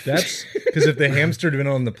grave. That's because if the hamster had been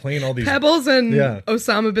on the plane, all these Pebbles and Yeah.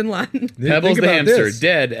 Osama bin Laden. Pebbles Think the about hamster this.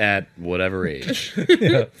 dead at whatever age.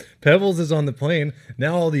 Yeah. Pebbles is on the plane.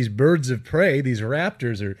 Now all these birds of prey, these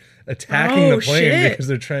raptors, are attacking Oh, the plane shit. because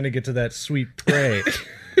they're trying to get to that sweet prey,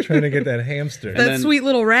 trying to get that hamster. That then- sweet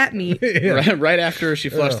little rat meat. right after she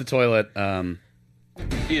flushed the toilet,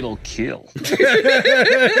 It'll kill.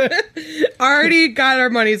 Already got our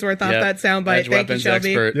money's worth off yeah, that soundbite. Edge Thank you, weapons Shelby.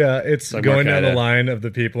 expert. Yeah, it's Like going down the Mark-Ida. line of the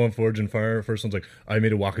people in Forge and Fire. First one's like, I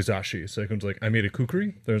made a wakizashi. Second one's like, I made a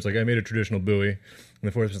kukri. Third one's like, I made a traditional buoy. And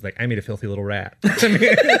the fourth was like, I made a filthy little rat.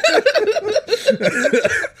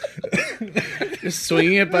 Just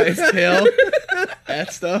swinging it by its tail.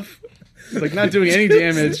 That stuff. It's like not doing any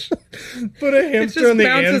damage. Put a hamster just on the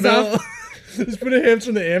bounces anvil. off. Just put a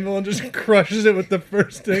hamster on the anvil and just crushes it with the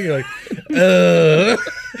first thing. You're like,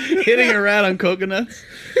 Hitting a rat on coconuts.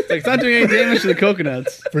 It's not doing any damage to the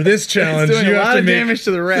coconuts. for this It's challenge, doing you a have lot to of make damage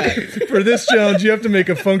to the rat. for this challenge, you have to make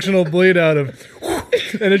a functional blade out of,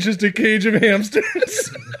 and it's just a cage of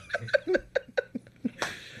hamsters.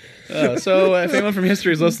 So if anyone from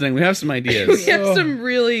history is listening, we have some ideas. We have some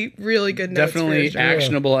really, really good notes. Definitely for sure.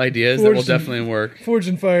 actionable ideas that will Fortune- definitely work. Forge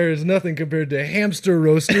and Fire is nothing compared to hamster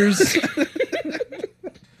roasters.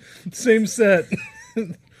 Same set.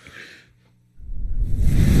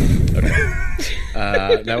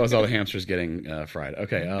 That was all the hamsters getting fried.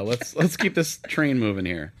 Okay, let's keep this train moving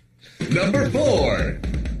here. Number 4.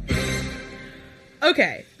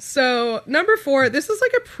 Okay, so number 4, this is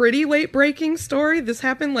like a pretty late breaking story. This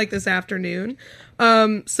happened like this afternoon.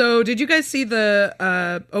 So did you guys see the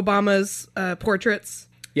Obama's portraits?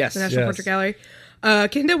 Yes. The National Yes. Portrait Gallery.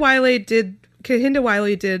 Kehinde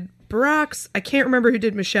Wiley did Barack's. I can't remember who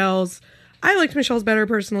did Michelle's. I liked Michelle's better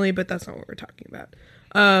personally, but that's not what we're talking about.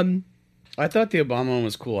 I thought the Obama one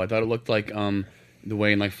was cool. I thought it looked like the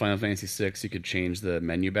way in like Final Fantasy VI you could change the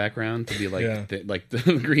menu background to be like Yeah.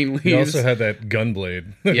 the green leaves. He also had that gun blade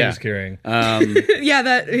that he Yeah. was carrying. Yeah,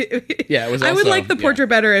 that. Yeah, it was I would also- like the yeah. portrait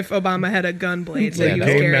better if Obama had a gun blade. So Yeah, he was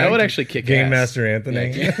that would- carrying. that would actually kick Game ass. Master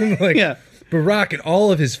Anthony. Yeah. like Yeah. Barack and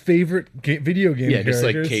all of his favorite video game Yeah, just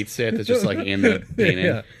like characters. Kate Sith is just like in the painting.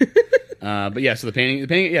 Yeah. But yeah, so the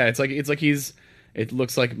painting, yeah, it's like he's. It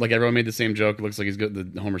looks like everyone made the same joke. It looks like he's got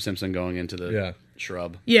the Homer Simpson going into the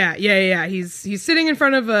shrub. Yeah. He's sitting in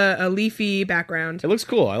front of a leafy background. It looks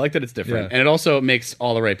cool. I like that it's different, Yeah. and it also makes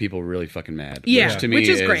all the right people really fucking mad. Yeah, which to me which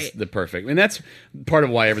is great. the perfect. And that's part of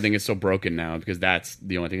why everything is so broken now, because that's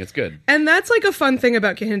the only thing that's good. And that's like a fun thing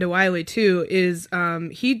about Kehinde Wiley too, is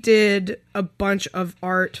he did a bunch of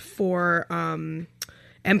art for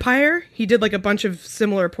Empire. He did like a bunch of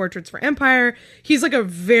similar portraits for Empire. He's like a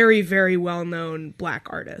very, very well-known black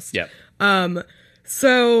artist. Yeah.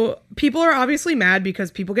 So people are obviously mad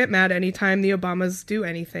because people get mad anytime the Obamas do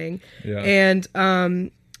anything. Yeah. And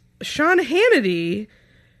Sean Hannity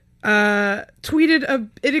tweeted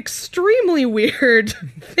an extremely weird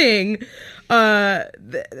thing.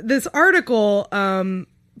 This article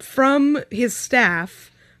from his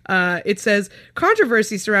staff. It says,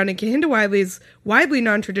 controversy surrounding Kehinde Wiley's widely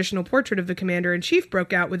non-traditional portrait of the commander-in-chief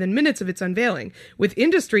broke out within minutes of its unveiling, with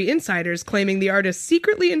industry insiders claiming the artist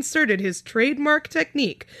secretly inserted his trademark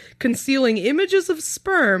technique, concealing images of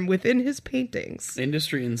sperm within his paintings.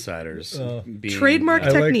 Industry insiders being Trademark I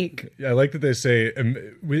technique. like that they say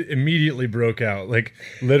we immediately broke out. Like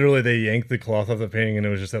literally, they yanked the cloth off the painting, and it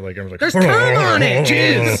was just that like I was like, There's cum on it,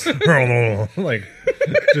 jizz, like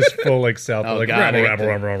just full like South, Oh like god, rabble,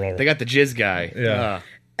 rabble, rabble. they got the jizz guy. Yeah.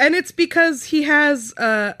 And it's because he has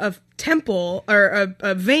a temple or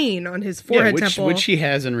a vein on his forehead temple. which he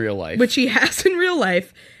has in real life. which he has in real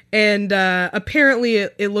life. and apparently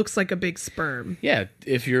it looks like a big sperm. Yeah,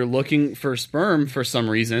 if you're looking for sperm for some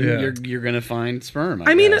reason, you're gonna find sperm.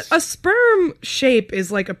 I mean, guess. a sperm shape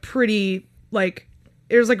is like a pretty like.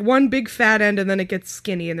 There's like one big fat end, and then it gets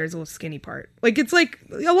skinny, and there's a little skinny part. Like it's like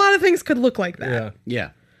a lot of things could look like that. Yeah.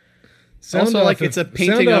 Sound Also, off like, with- it's a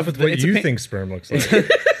painting sound off of with the- what it's a you paint- think sperm looks like.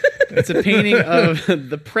 It's a painting of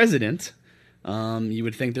the president. You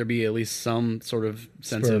would think there'd be at least some sort of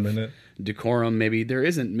sense Sperm of in it. decorum. Maybe there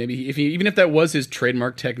isn't. Maybe even if that was his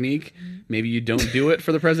trademark technique, maybe you don't do it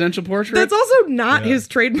for the presidential portrait. That's also not his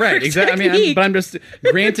trademark right. Exactly. technique. But I'm just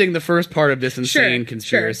granting the first part of this insane Sure,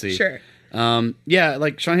 conspiracy. Sure. Yeah,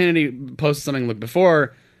 like Sean Hannity posted something like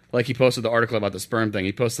before, like he posted the article about the sperm thing.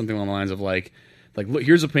 He posted something along the lines of like look,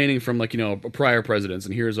 here's a painting from like prior presidents,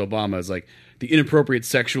 and here's Obama's like the inappropriate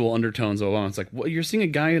sexual undertones of Obama. It's like, well, you're seeing a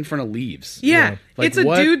guy in front of leaves. Yeah, Like, it's a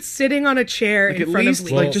what? dude sitting on a chair Like in at front least of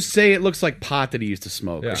leaves. like just say it looks like pot that he used to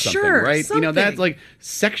smoke or something, Sure, right? something. That's like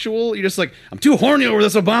sexual. You're just like, I'm too horny over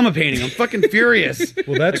this Obama painting. I'm fucking furious.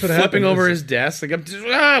 Well, that's like, what flipping happened over is- his desk. Like,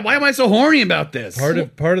 why am I so horny about this? Part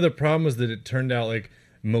of the problem was that it turned out like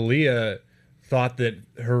Malia thought that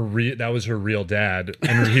that was her real dad,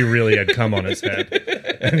 and he really had come on his head,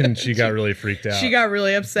 and she got really freaked out. She got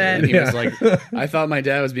really upset. And he was like, I thought my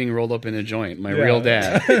dad was being rolled up in a joint, my real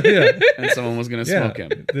dad, and someone was going to smoke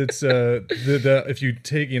him. It's if you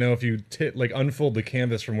take like unfold the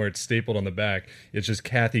canvas from where it's stapled on the back, it's just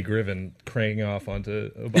Kathy Griffin cranking off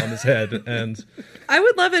onto Obama's head, and I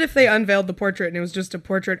would love it if they unveiled the portrait and it was just a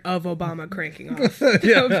portrait of Obama cranking off.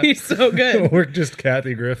 That would be so good. or just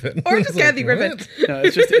Kathy Griffin, Or just It's like, Kathy Griffin. what? No,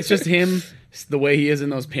 it's just him, the way he is in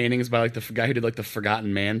those paintings by like the guy who did like the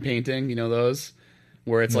Forgotten Man painting. You know those?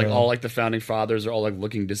 Where it's like all like the founding fathers are all like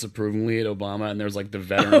looking disapprovingly at Obama, and there's like the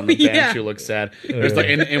veteran on the bench who looks sad. There's like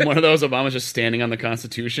in one of those, Obama's just standing on the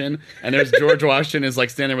Constitution, and there's George Washington is like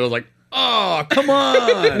standing there with like, oh, come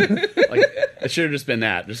on. Like, it should have just been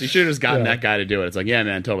that. He should have just gotten that guy to do it. It's like, yeah,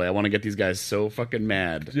 man, totally. I want to get these guys so fucking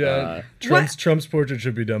mad. Yeah, Trump's portrait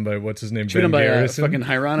should be done by what's his name? Should have Ben done by Garrison. fucking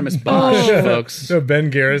Hieronymus Bosch, folks. No, Ben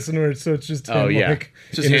Garrison, where it's just him, like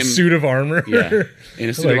Just in him, a suit of armor. Yeah, in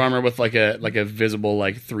a suit Like- of armor with like a visible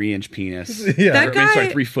like 3-inch penis. Yeah. That guy- sorry,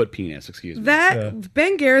 3-foot penis. Excuse me.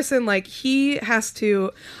 Ben Garrison, like he has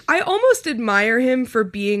to. I almost admire him for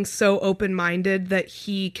being so open-minded that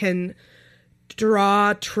he can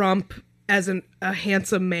draw Trump as a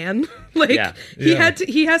handsome man. Like he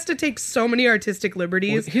has to take so many artistic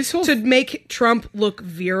liberties Well, his whole- to make Trump look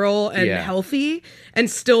virile and healthy and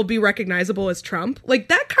still be recognizable as Trump. Like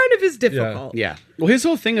that kind of is difficult. Yeah. Well, his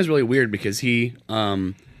whole thing is really weird because he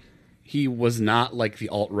was not like the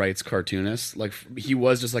alt-right's cartoonist. Like he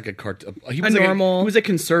was just like he was normal. he was a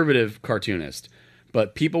conservative cartoonist,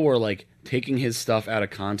 but people were like taking his stuff out of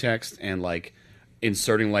context and like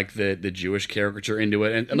inserting like the Jewish caricature into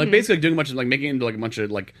it and like basically doing a bunch of like making it into like a bunch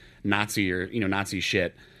of like Nazi or Nazi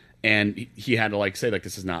shit. And he had to like say like,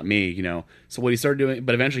 this is not me, So what he started doing,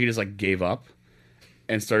 but eventually he just like gave up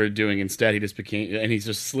and started doing instead. He just became, and he's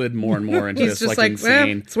just slid more and more into He's this just like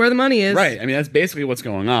insane. it's where the money is. Right. I mean, that's basically what's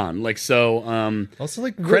going on. Like, so, Also,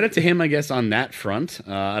 like credit to him, I guess, on that front.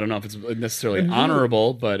 I don't know if it's necessarily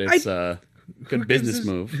honorable, but it's a good business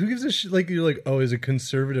move. Who gives a shit? Like you're like, oh, he's a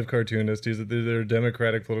conservative cartoonist. They're a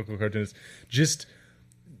democratic political cartoonist. Just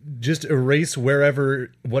erase whatever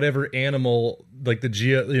animal, like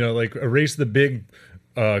like erase the big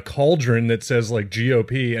cauldron that says like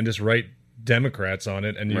GOP and just write Democrats on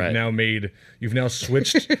it, and you've now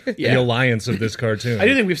switched the alliance of this cartoon. I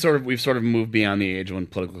do think we've sort of moved beyond the age when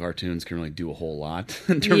political cartoons can really do a whole lot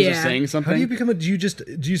in terms of saying something. How do you become do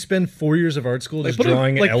you spend 4 years of art school just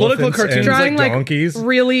drawing like elephants political cartoons, and Drawing like donkeys?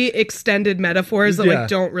 really extended metaphors that Yeah. like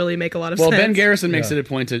don't really make a lot of Well, sense. Ben Garrison makes it a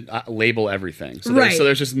point to label everything, so Right.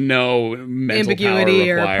 there's just no mental Ambiguity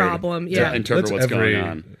power or required problem, to yeah. interpret That's what's going every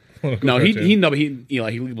on. political No, he cartoon.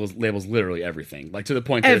 labels literally everything, like to the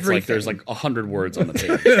point that it's like Everything. there's like 100 words on the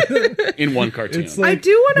page in one cartoon. It's like, I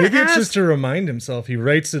do wanna maybe it's ask- just to remind himself. He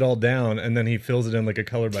writes it all down and then he fills it in like a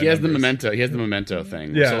color by He has the numbers. memento. He has the memento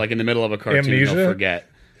thing. Yeah. So like in the middle of a cartoon, Amnesia? he'll forget.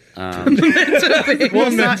 Well,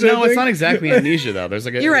 it's not exactly amnesia though. There's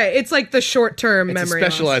like You're right. It's like the short-term It's a memory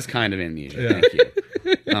loss. specialized kind of amnesia. Thank you.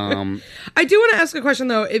 I do want to ask a question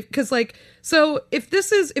though, because like, so if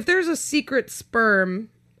there's a secret sperm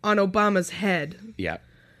on Obama's head, Yeah.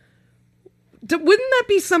 wouldn't that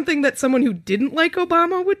be something that someone who didn't like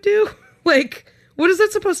Obama would do? Like, what is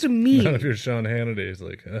that supposed to mean? Not if you're Sean Hannity. He's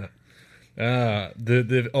like,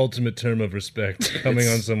 The ultimate term of respect coming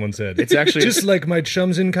on someone's head. It's actually just like my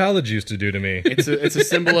chums in college used to do to me. It's a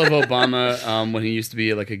symbol of Obama when he used to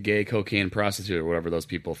be like a gay cocaine prostitute or whatever those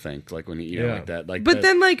people think. Like when he, you know, like that. Like, but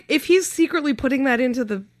then, like, if he's secretly putting that into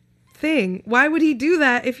the thing, why would he do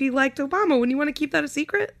that if he liked Obama? Wouldn't you want to keep that a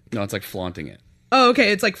secret? No, it's like flaunting it. Oh,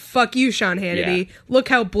 okay. It's like, fuck you, Sean Hannity. Yeah. Look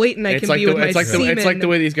how blatant I can be with my semen. It's like the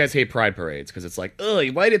way these guys hate pride parades, because it's like,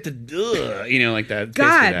 ugh, why did you know, like that.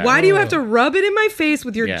 God, why do you have to rub it in my face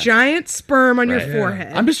with your giant sperm on your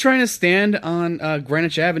forehead? I'm just trying to stand on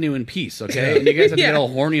Greenwich Avenue in peace, okay? And you guys have to get all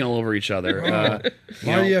horny all over each other.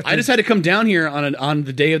 I just had to come down here on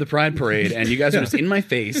the day of the pride parade, and you guys are just in my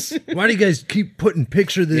face. Why do you guys keep putting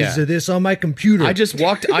pictures of this on my computer? I just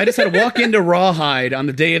had to walk into Rawhide on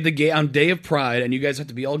the day of Pride, and you guys have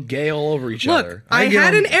to be all gay all over each other. Look, I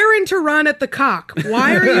had an errand to run at the Cock.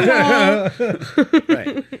 Why are you all...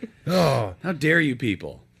 Right. Oh, how dare you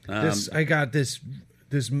people? I got this.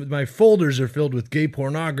 My folders are filled with gay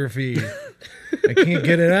pornography. I can't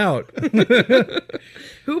get it out.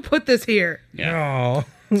 Who put this here? Yeah.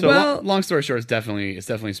 Oh. So long story short, it's definitely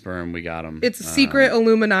sperm. We got him. It's a secret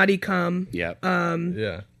Illuminati cum. Yep.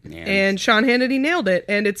 Yeah. And Sean Hannity nailed it,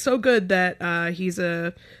 and it's so good that he's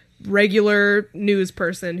a regular news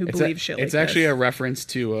person who believes shit like this. It's actually a reference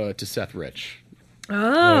to Seth Rich.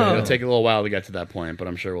 Oh. It'll take a little while to get to that point, but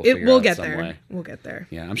I'm sure we'll figure out some way. We'll get there.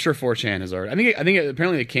 Yeah, I'm sure 4chan has already. I think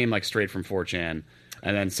apparently it came like straight from 4chan,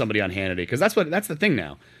 and then somebody on Hannity, because that's the thing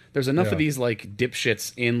now. There's enough of these like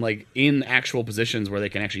dipshits in actual positions where they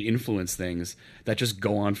can actually influence things that just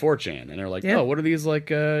go on 4chan, and they're like, oh, what are these like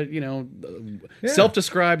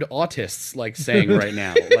self-described autists like saying right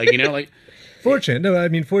now? Like, you know, like 4chan. No, I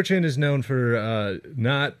mean 4chan is known for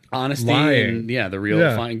not honesty lying.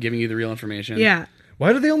 and giving you the real information. Yeah.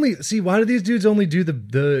 Why do these dudes only do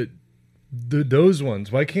the those ones?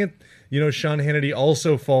 Why can't Sean Hannity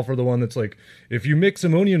also fall for the one that's like, if you mix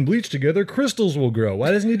ammonia and bleach together, crystals will grow? Why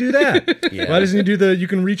doesn't he do that? Why doesn't he do you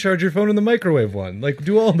can recharge your phone in the microwave one? Like,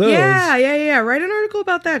 do all those. Yeah. Write an article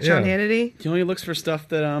about that, Sean Hannity. He only looks for stuff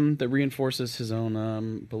that reinforces his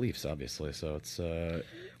own beliefs, obviously. So it's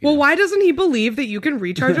well, why doesn't he believe that you can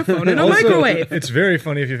recharge a phone in a microwave? It's very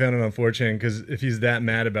funny if you found it on 4chan, because if he's that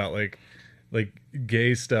mad about like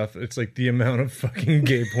gay stuff, it's like the amount of fucking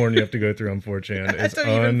gay porn you have to go through on 4chan is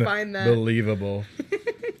unbelievable.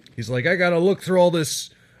 He's like, I gotta look through all this.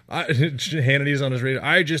 Hannity's on his radio.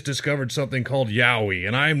 I just discovered something called yaoi,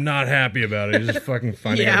 and I'm not happy about it. He's just fucking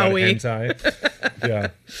finding out about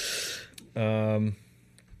hentai. Yeah.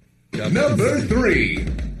 Number 3.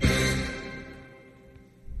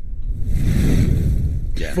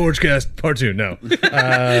 Forgecast Part 2. No.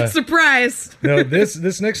 Surprise. No,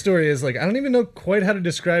 this next story is like, I don't even know quite how to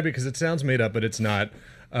describe it because it sounds made up, but it's not.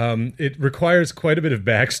 It requires quite a bit of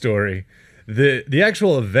backstory. The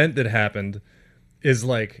actual event that happened is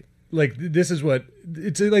like this is what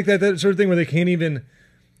it's like, that sort of thing where they can't even.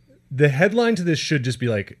 The headline to this should just be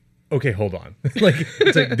like, okay, hold on. Like,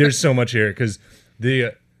 it's like there's so much here, because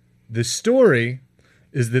the story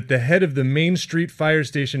is that the head of the Main Street Fire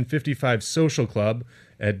Station 55 Social Club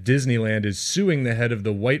at Disneyland is suing the head of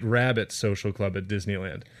the White Rabbit Social Club at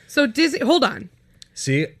Disneyland. So hold on.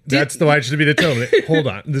 See, that's the way it should be the tone. Hold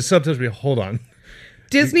on. The subtitle should be hold on.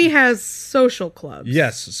 Disney has social clubs.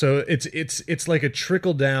 Yes. So it's like a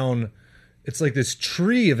trickle down. It's like this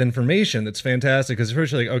tree of information that's fantastic, because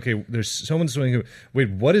first you're like, okay, there's someone suing.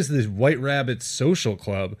 Wait, what is this White Rabbit Social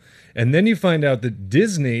Club? And then you find out that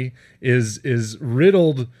Disney is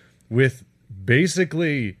riddled with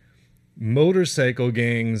basically motorcycle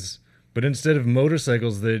gangs, but instead of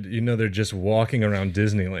motorcycles, they're just walking around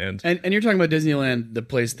Disneyland. And you're talking about Disneyland, the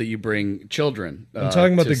place that you bring children. I'm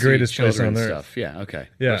talking about the greatest place on earth. Stuff. Yeah, okay.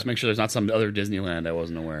 Yeah. Just make sure there's not some other Disneyland I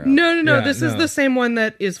wasn't aware of. No. Yeah, this is the same one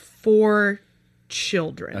that is for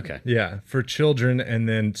children. Okay. Yeah, for children and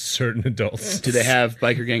then certain adults. Do they have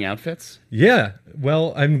biker gang outfits? Yeah.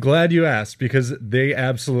 Well, I'm glad you asked, because they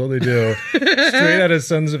absolutely do. Straight out of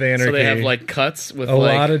Sons of Anarchy. So they have like cuts with a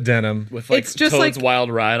lot of denim. with like It's just Toad's like-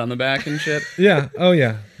 Wild Ride on the back and shit. Yeah. Oh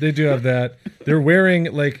yeah. They do have that. They're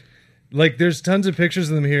wearing like there's tons of pictures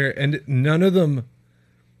of them here, and none of them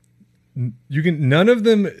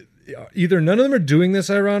either none of them are doing this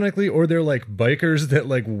ironically, or they're like bikers that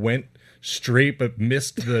like went straight but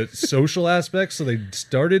missed the social aspects, so they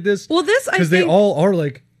started this. Well, this, I because they think- all are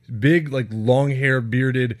like big, like long hair,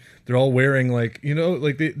 bearded. They're all wearing like,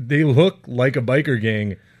 like they look like a biker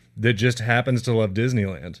gang that just happens to love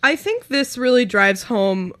Disneyland. I think this really drives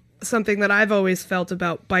home something that I've always felt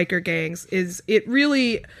about biker gangs is it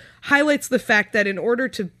really, highlights the fact that in order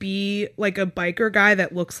to be like a biker guy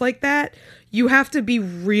that looks like that, you have to be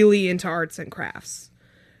really into arts and crafts.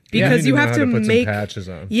 Because you have to put make some patches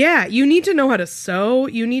on. Yeah, you need to know how to sew.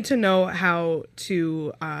 You need to know how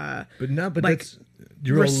to But like, like,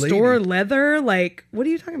 your restore old lady. leather. Like, what are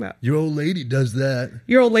you talking about? Your old lady does that.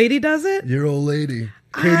 Your old lady does it? Your old lady.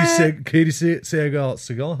 Katie Seagal.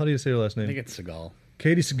 Seagal? How do you say her last I name? think it's Seagal.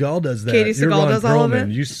 Katie Seagal does that. Katie You're Seagal Ron does all of Perlman.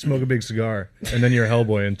 it? You smoke a big cigar, and then you're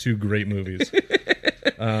Hellboy in 2 great movies.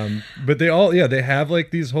 But they all, they have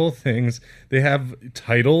like these whole things. They have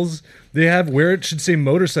titles. They have where it should say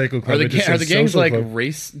motorcycle club. Are it just the says gangs social like club.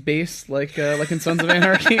 race based, like in Sons of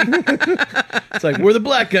Anarchy? It's like we're the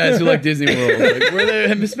black guys who like Disney World. Like, we're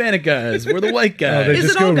the Hispanic guys. We're the white guys. They Is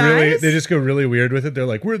just it go all really. guys? They just go really weird with it. They're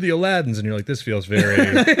like, "We're the Aladdins," and you're like, "This feels very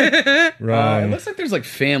It wrong." looks like there's like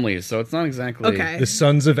families, so it's not exactly Okay. The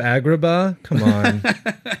Sons of Agrabah. Come on.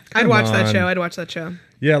 I'd watch that on. show. I'd watch that show.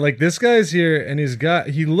 Yeah, like this guy's here, and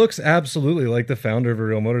he looks absolutely like the founder of a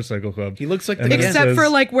real motorcycle club. He looks like And the then it Except for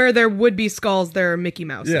says- like where there would be skulls, there are Mickey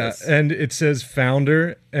Mouses. Yeah, and it says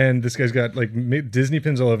founder, and this guy's got like Disney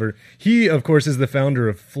pins all over. He, of course, is the founder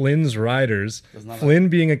of Flynn's Riders. Flynn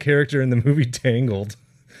being a character in the movie Tangled.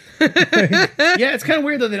 Yeah, it's kind of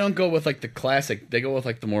weird that they don't go with like the classic. They go with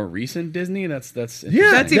like the more recent Disney. That's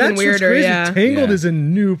Yeah, That's even what's weirder, crazy. yeah. Tangled Yeah. is a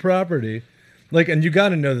new property. Like, and you got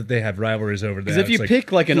to know that they have rivalries over that. Because if you It's like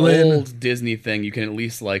pick like an Flynn- old Disney thing, you can at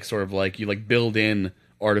least like sort of like you like build in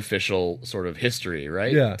artificial sort of history,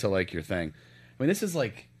 right? Yeah. To like your thing. I mean, this is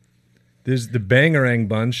like there's the Bangarang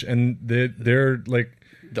bunch, and they're like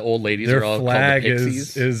the old ladies their are all flag called the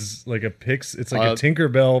Pixies. is like a pix. It's like Uh, a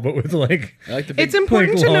Tinkerbell, but with like I like the big, It's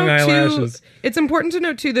important like to long note eyelashes. too. It's important to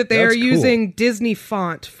note too that they That's are cool. using Disney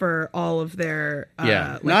font for all of their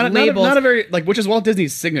yeah, like not labels. a very like which is Walt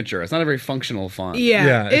Disney's signature. It's not a very functional font. Yeah,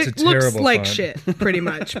 Yeah, it's it a looks terrible like font. shit, pretty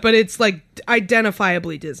much, but it's like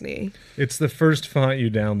identifiably Disney. it's the first font you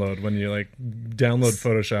download when you like download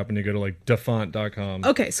Photoshop and you go to like dafont.com.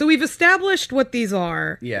 Okay, so we've established what these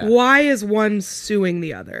are. Yeah. Why is one suing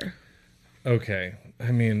the other? Okay.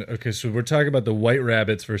 I mean, okay, so we're talking about the White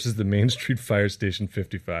Rabbits versus the Main Street Fire Station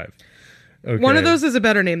 55. Okay. One of those is a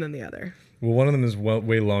better name than the other. Well, one of them is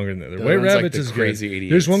way longer than the other. The White other one's like Rabbits the is Crazy good. 88s.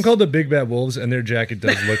 There's one called the Big Bad Wolves, and their jacket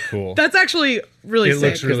does look cool. That's actually really It sick.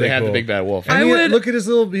 looks Because really they have cool. the big bad wolf. And I would- look at his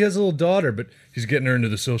little. He has a little daughter, but he's getting her into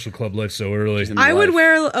the social club life so early. in the I would life.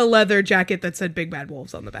 wear a leather jacket that said Big Bad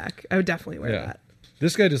Wolves on the back. I would definitely wear Yeah. that.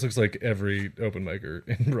 This guy just looks like every open micer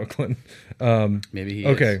in Brooklyn. Maybe he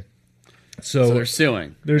Okay, is. so So they're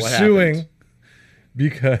suing. They're What suing happened?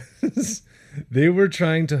 because they were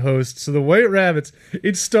trying to host. So the White Rabbits,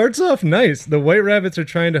 it starts off nice. The White Rabbits are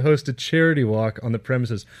trying to host a charity walk on the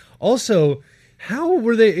premises. Also, how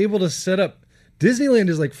were they able to set up? Disneyland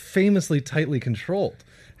is like famously tightly controlled.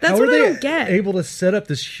 That's how what are I they don't get. able to set up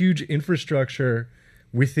this huge infrastructure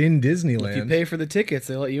within Disneyland? If you pay for the tickets,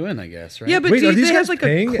 they let you in, I guess, right? Yeah, but Wait, do are these they guys have like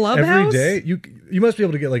paying a clubhouse? every day? You must be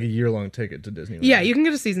able to get like a year-long ticket to Disneyland. Yeah, you can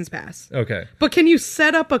get a season's pass. Okay. But can you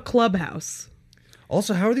set up a clubhouse?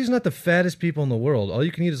 Also, how are these not the fattest people in the world? All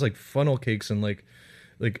you can eat is like funnel cakes and like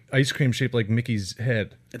ice cream shaped like Mickey's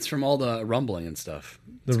head. It's from all the rumbling and stuff.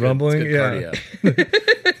 The It's good- rumbling, it's yeah. good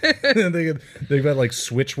cardio. They've got like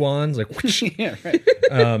switch wands, like. whoosh. Yeah,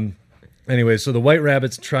 right. Anyway, so the White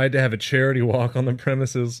Rabbits tried to have a charity walk on the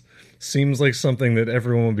premises. Seems like something that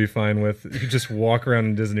everyone would be fine with. You just walk around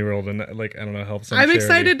in Disney World and like I don't know, help some. I'm charity.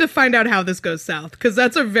 excited to find out how this goes south because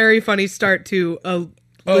that's a very funny start to a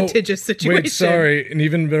litigious situation. Wait, sorry. An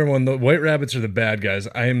even better one. The White Rabbits are the bad guys.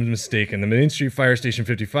 I am mistaken. The Main Street Fire Station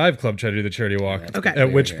 55 Club tried to do the charity walk. Okay.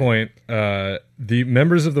 At which point, the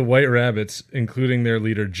members of the White Rabbits, including their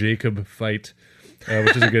leader Jacob Fight,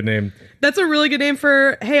 which is a good name. That's a really good name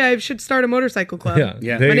for, hey, I should start a motorcycle club.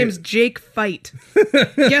 Yeah. My name's Jake Fight.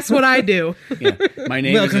 Guess what I do? Yeah. My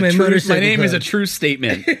name Welcome is to a my true. motorcycle My name is a club. true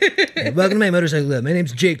statement. Welcome to my motorcycle club. My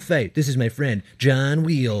name's Jake Fight. This is my friend John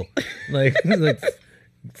Wheel. Like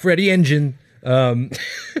Freddie Engine. that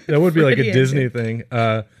would be like a Pretty Disney thing.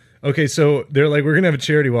 Okay, so they're like, we're gonna have a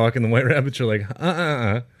charity walk, and the White Rabbits are like,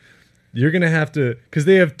 you're gonna have to, because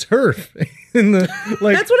they have turf in the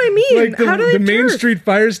like. That's what I mean. Like the, How do they the have Main turf? Street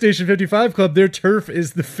Fire Station 55 Club, their turf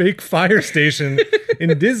is the fake fire station in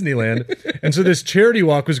Disneyland, and so this charity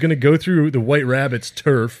walk was gonna go through the White Rabbits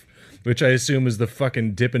turf, which I assume is the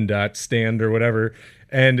fucking Dippin' Dot stand or whatever.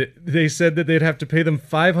 And they said that they'd have to pay them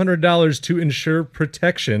 $500 to ensure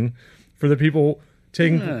protection for the people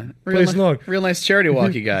taking place along. Real nice charity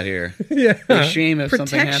walk you got here. Yeah. A shame if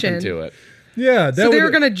something Protection. happened to it. Yeah, that So they were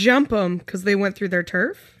would- going to jump them because they went through their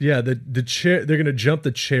turf? Yeah, the chair. They're gonna jump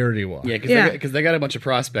the charity walk. Yeah, because Yeah. they got a bunch of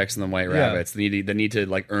prospects in the White Rabbits. They need to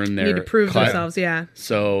like earn their Need to prove cut. themselves, yeah.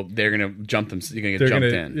 So they're gonna jump them. You're gonna get They're jumped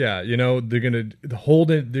gonna, in. yeah, you know, they're gonna hold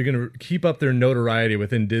it. They're gonna keep up their notoriety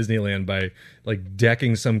within Disneyland by like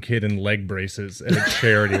decking some kid in leg braces at a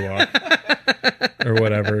charity walk or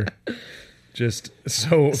whatever. Just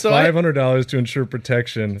so I- $500 to ensure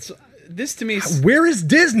protection. This to me, Where is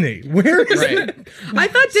Disney? Where is right? it? I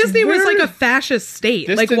thought Disney was like a fascist state.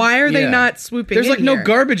 This Like, to- why are they yeah. not swooping There's in like no here?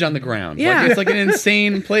 garbage on the ground. Yeah. Like, it's like an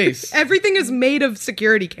insane place. Everything is made of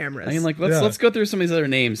security cameras. I mean, like Yeah. let's go through some of these other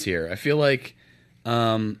names here. I feel like,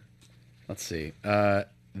 let's see,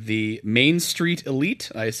 the Main Street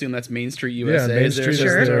Elite. I assume that's Main Street Yeah, USA. Main is their Street is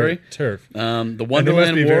Sure. their story. turf. The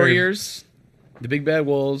Wonderland be very- Warriors, the Big Bad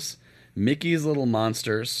Wolves, Mickey's Little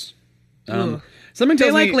Monsters. Ugh. Something they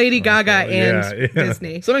tells like me, Lady Gaga and yeah.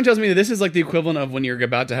 Disney. Something tells me that this is like the equivalent of when you're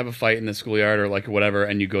about to have a fight in the schoolyard or like whatever,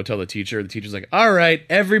 and you go tell the teacher. The teacher's like, "All right,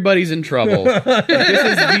 everybody's in trouble. Like,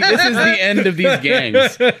 this is the end of these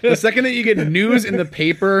gangs." The second that you get news in the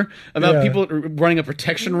paper about Yeah. people running a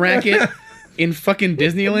protection racket in fucking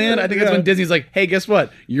Disneyland, I think that's when Disney's like, "Hey, guess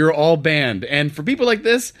what? You're all banned." And for people like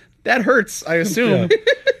this, that hurts. I assume.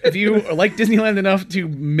 If you like Disneyland enough to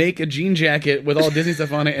make a jean jacket with all Disney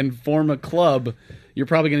stuff on it and form a club, you're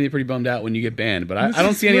probably going to be pretty bummed out when you get banned. But I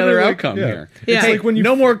don't see any other literally- outcome yeah. here. Yeah. It's like when you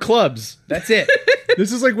no more clubs. That's it.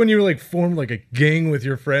 This is like when you like formed like a gang with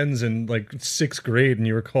your friends in like 6th grade, and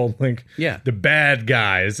you were called like the bad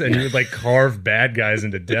guys, and you would like carve bad guys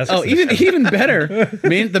into desks. Oh, and even better.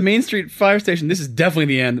 The Main Street Fire Station. This is definitely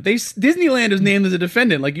the end. Disneyland is named as a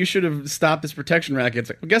defendant. Like, you should have stopped this protection racket. It's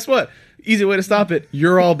like, well, guess what? Easy way to stop it.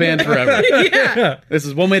 You're all banned forever. Yeah. This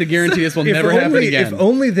is one way to guarantee this will If never happen only- again. If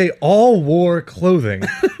only they all wore clothing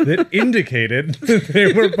that indicated that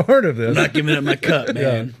they were part of this. I'm not giving up my cut,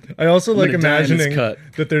 man. I also like gonna die in this imagining cut.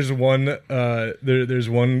 that there's one there's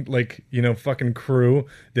one like, you know, fucking crew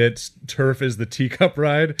that's turf is the teacup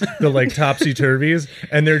ride, the like topsy turvies,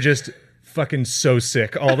 and they're just fucking so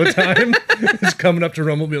sick all the time. Just coming up to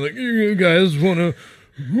Rumble being like, "You guys wanna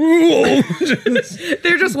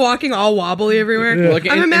They're just walking all wobbly everywhere. Like,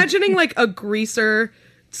 I'm and- imagining like a greaser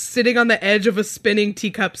sitting on the edge of a spinning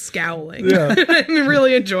teacup scowling. Yeah. I'm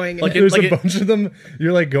really enjoying it. Like There's like a bunch of them.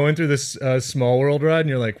 You're like going through this Small World ride, and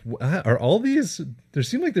you're like, "Are all these?" There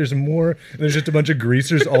seem like there's more. And there's just a bunch of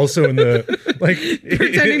greasers also in the like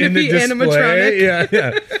Pretending to in the be animatronic.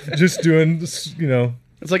 Yeah. Just doing, this, you know.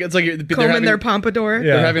 It's like they're combing having, their pompadour.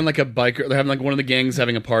 Yeah. They're having like a biker. They're having like one of the gangs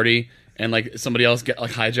having a party, and like somebody else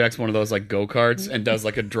hijacks one of those like go karts and does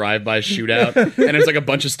like a drive-by shootout, and it's like a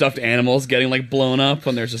bunch of stuffed animals getting like blown up,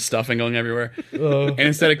 and there's just stuffing going everywhere. And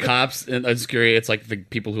instead of cops and scary, it's like the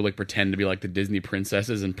people who like pretend to be like the Disney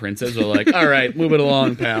princesses and princes are like, "All right, move it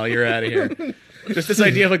along, pal. You're out of here." Just this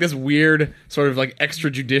idea of like this weird sort of like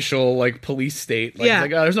extrajudicial like police state. Like, Yeah.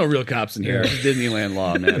 like, oh, there's no real cops in here. It's Disneyland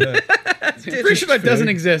law, man. Pretty sure that doesn't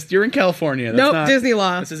exist. You're in California. That's Nope, not- Disney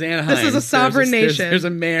law. This is Anaheim. This is a sovereign nation. There's a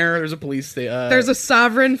mayor. There's a police state. There's a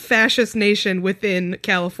sovereign fascist nation within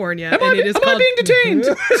California, Am and it is I called. being detained?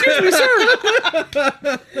 Excuse me,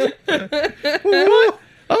 sir.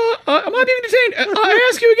 Am I being detained? I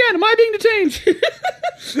ask you again. Am I being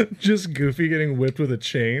detained? Just Goofy getting whipped with a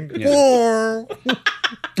chain.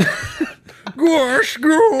 Gosh,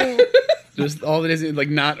 girl. Just all it is like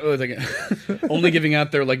not like only giving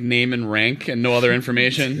out their like name and rank and no other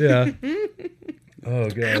information. Yeah. Oh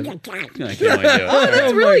god. I can't really do Oh, it.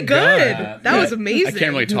 that's Oh really my good. God. That was I amazing.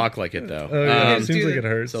 can't really talk like it though. Oh yeah. do Seems like that. it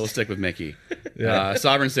hurts. So we'll stick with Mickey. Yeah.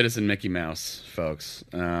 Sovereign citizen Mickey Mouse, folks.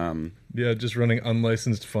 Yeah, just running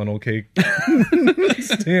unlicensed funnel cake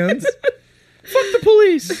stands. The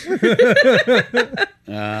police.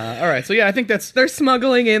 All right, so yeah, I think that's They're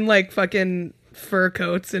smuggling in like fucking fur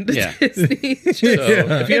coats into Yeah. Disney. so. If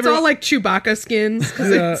you It's ever, all like Chewbacca skins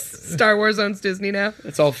because Star Wars owns Disney now.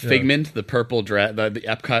 it's all Figment, the purple the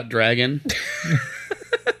Epcot dragon.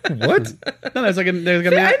 What? No, there's like a there's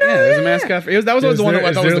a mascot. That was always the one that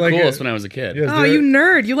I thought was the coolest when I was a kid. Yeah, is Oh, there- you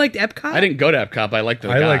nerd! You liked Epcot? I didn't go to Epcot, but I liked the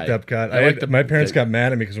I guy. liked Epcot. I liked my parents got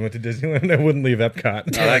mad at me because we went to Disneyland and I wouldn't leave Epcot.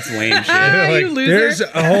 Oh, that's lame shit. Ah, Like, you loser! there's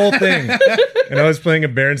a whole thing. And I was playing a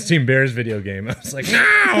Berenstain Bears video game. I was like,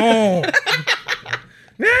 no!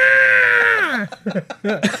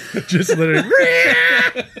 Just literally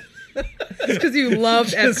because you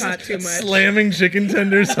loved just Epcot too much. slamming chicken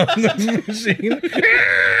tenders on the machine.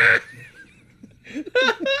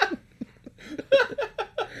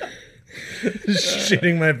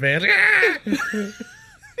 Shitting my pants.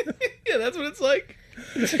 Yeah, that's what it's like.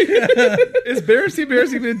 Is Berenstain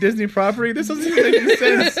Bears even a Disney property? This doesn't even make any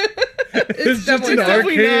sense. It's definitely not.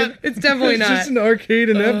 arcade. It's definitely It's not. just an arcade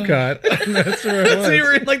in Epcot. That's where it was. So you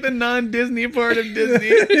were in like the non-Disney part of Disney.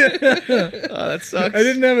 Oh, that sucks. I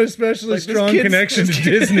didn't have an especially Like, this strong kid's- connection to this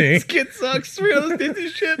kid- Disney. This kid sucks. Real Disney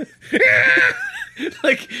shit.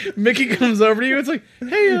 Like Mickey comes over to you. It's like,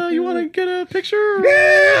 hey, you want to get a picture?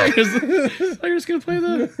 You're just gonna play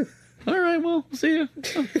the. All right, well, we'll see you.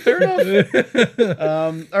 Oh, fair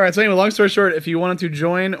enough. All right. So anyway, long story short, if you wanted to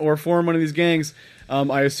join or form one of these gangs,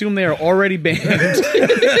 I assume they are already banned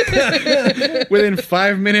within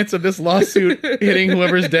 5 minutes of this lawsuit hitting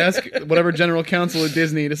whoever's desk, whatever general counsel at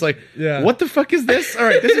Disney. It's like, Yeah. what the fuck is this? All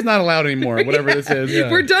right, this is not allowed anymore. Whatever this is.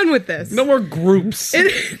 We're done with this. No more groups.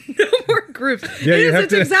 No more groups. Yeah, you have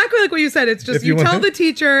It's to- exactly like what you said. It's just If you you tell want- the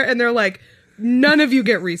teacher, and they're like, "None of you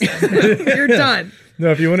get recess. Now. You're done." No,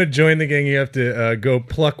 if you want to join the gang, you have to go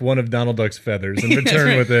pluck one of Donald Duck's feathers and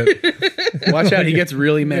return with it. Watch out, he gets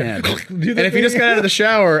really mad. And if he just got out of the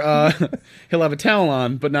shower, he'll have a towel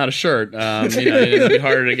on, but not a shirt. It'll be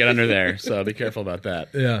harder to get under there, so be careful about that.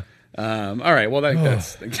 Yeah. All right, well,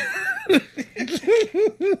 that's... that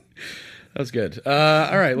was good.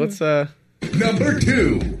 All right, let's... Number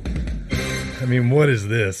 2. I mean, what is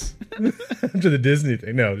this? After the Disney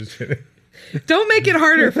thing. No, just kidding. Don't make it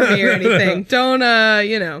harder for me or anything. Don't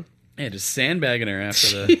Yeah, just sandbagging her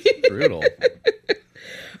after the brutal.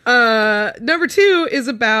 Number 2 is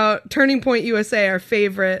about Turning Point USA, our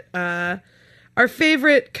favorite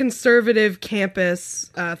conservative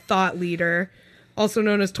campus thought leader, also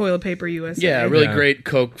known as Toilet Paper USA. Yeah, a really Yeah. great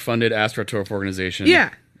Coke-funded AstroTurf organization. Yeah.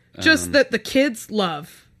 Just that the kids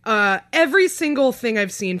love. Every single thing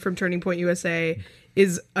I've seen from Turning Point USA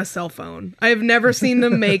is a cell phone. I have never seen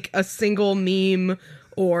them make a single meme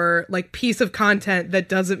or like piece of content that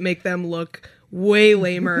doesn't make them look way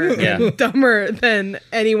lamer Yeah. and dumber than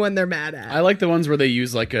anyone they're mad at. I like the ones where they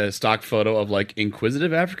use like a stock photo of like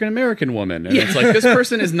inquisitive African American woman, and it's like this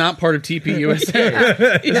person is not part of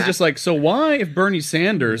TPUSA. It's just like, so why, if Bernie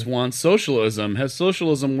Sanders wants socialism, has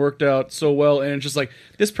socialism worked out so well? And it's just like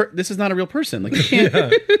this is not a real person. Like you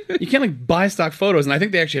can't like buy stock photos. And I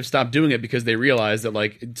think they actually have stopped doing it because they realize that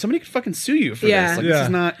like somebody could fucking sue you for Yeah. this. Like Yeah. this is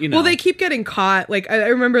not Well, they keep getting caught. Like I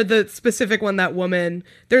remember the specific one, that woman.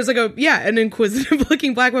 There's like an inquisitive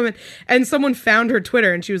looking black woman, and someone found her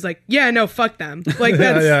Twitter, and she was like, "Yeah, no, fuck them." Like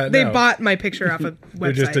that's Yeah, they no. bought my picture off a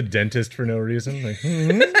They're website. just a dentist for no reason. Like,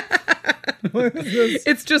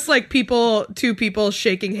 It's just like two people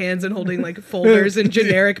shaking hands and holding like folders in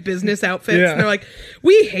generic business outfits, Yeah. and they're like,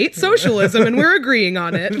 "We hate socialism, and we're agreeing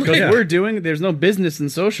on it." Like, Because there's no business in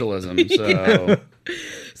socialism. So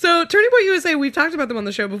So Turning Point USA, we've talked about them on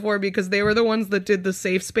the show before because they were the ones that did the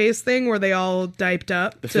safe space thing where they all diped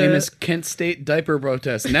up. the famous Kent State diaper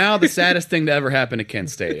protest. Now the saddest thing to ever happen to Kent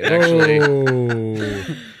State. It actually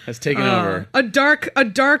oh. has taken over. a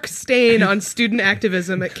dark stain on student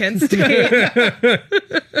activism at Kent State.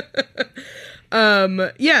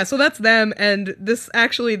 Yeah, so that's them, and this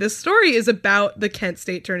story is about the Kent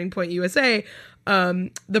State Turning Point USA.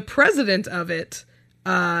 The president of it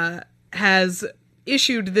has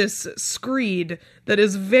issued this screed that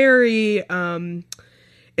is very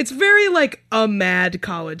it's very like a mad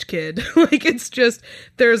college kid. Like it's just,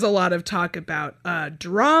 there's a lot of talk about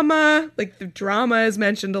drama, like the drama is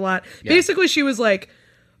mentioned a lot. Basically she was like,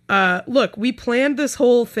 look, we planned this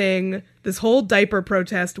whole thing, this whole diaper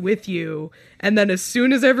protest with you, and then as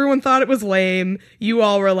soon as everyone thought it was lame, you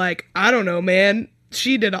all were like, I don't know, man,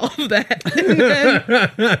 she did all of that.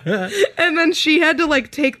 And then she had to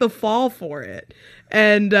like take the fall for it.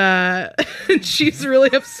 And she's really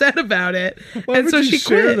upset about it. And so she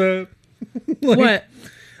quit. What?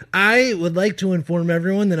 I would like to inform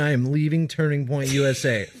everyone that I am leaving Turning Point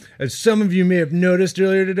USA. As some of you may have noticed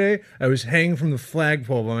earlier today, I was hanging from the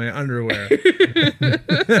flagpole by my underwear.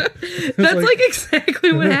 That's like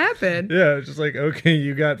exactly what happened. Yeah, it's just like, okay,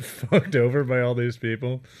 you got fucked over by all these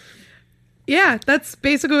people. Yeah, that's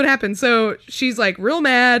basically what happened. So she's like real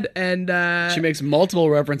mad, and She makes multiple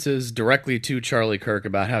references directly to Charlie Kirk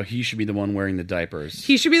about how he should be the one wearing the diapers.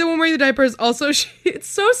 he should be the one wearing the diapers. Also, it's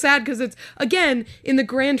so sad because it's, again, in the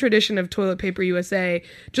grand tradition of Toilet Paper USA,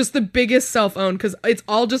 just the biggest self-own, because it's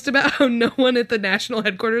all just about how no one at the national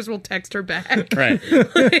headquarters will text her back. Right.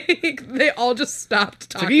 Like, they all just stopped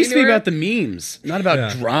talking Like it used to to be her. about the memes, not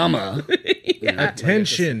about drama.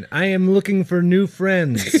 Attention, I am looking for new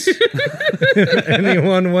friends.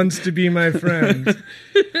 Anyone wants to be my friend?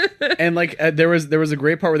 And like there was a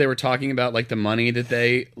great part where they were talking about like the money that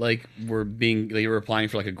they like they were applying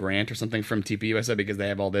for like a grant or something from TPUSA because they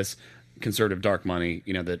have all this conservative dark money,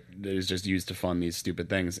 that is just used to fund these stupid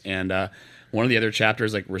things. And one of the other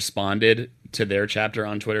chapters like responded to their chapter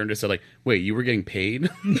on Twitter and just said like, "Wait, you were getting paid?"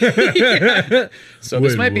 So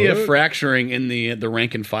this Wait, might be a what? fracturing in the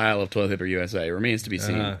rank and file of Toilet Paper USA. It remains to be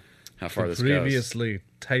seen how far this goes. Previously,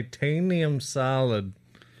 titanium solid.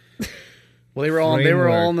 Well, they were all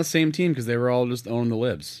framework. on the same team because they were all just owning the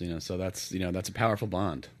libs. So that's a powerful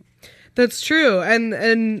bond. That's true,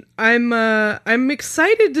 and I'm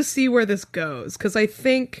excited to see where this goes because I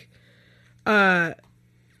think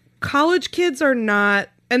college kids are not,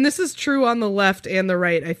 and this is true on the left and the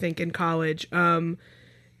right. I think in college,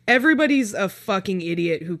 everybody's a fucking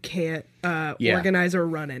idiot who can't organize or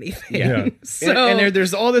run anything. Yeah. So and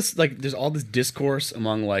there's all this discourse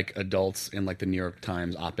among like adults in like the New York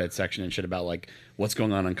Times op-ed section and shit about like what's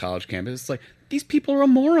going on college campus. It's like these people are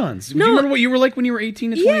morons. Do you remember what you were like when you were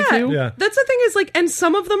 18 to 22? Yeah. That's the thing is like, and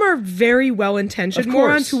some of them are very well-intentioned Of course.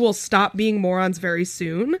 morons who will stop being morons very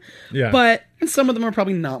soon. Yeah. But And some of them are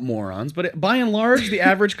probably not morons, but by and large, the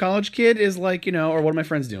average college kid is like, or what are my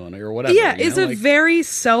friends doing, or whatever. yeah, is a like, very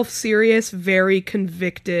self-serious, very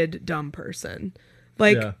convicted, dumb person.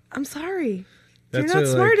 Like, Yeah. I'm sorry. That's You're not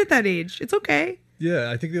smart like- at that age. It's okay.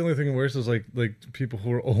 Yeah, I think the only thing worse is like people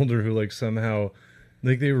who are older who like somehow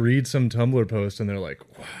like they read some Tumblr post and they're like,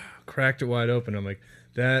 wow, cracked it wide open. I'm like,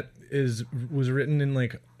 that was written in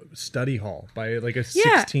like study hall by like a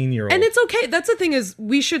Yeah. 16-year-old. And it's okay. That's the thing is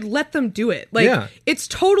we should let them do it. Like Yeah. it's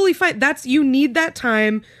totally fine. You need that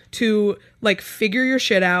time to like figure your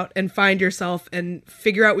shit out and find yourself and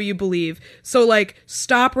figure out what you believe. So like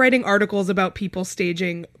stop writing articles about people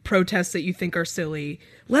staging protests that you think are silly.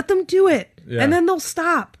 Let them do it. Yeah. And then they'll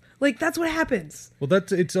stop. Like that's what happens. well,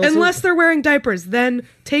 it's also Unless they're wearing diapers, then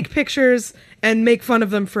take pictures and make fun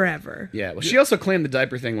of them forever. Yeah, well, she also claimed the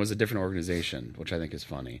diaper thing was a different organization, which I think is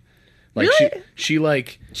funny. Like Really? she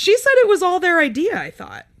like She said it was all their idea, I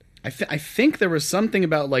thought. I think there was something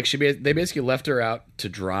about like they basically left her out to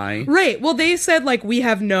dry. Right. Well, they said like we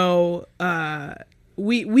have no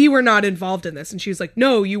we were not involved in this, and she was like,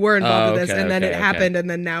 "No, you were involved in this," and then it happened, and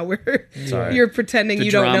then now we're Sorry. you're pretending you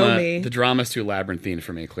don't know me. The drama's too labyrinthine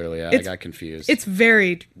for me. Clearly, I It's- got confused. It's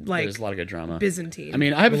very like There's a lot of good drama. Byzantine. I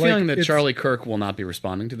mean, I have a Well, like, feeling that it's- Charlie Kirk will not be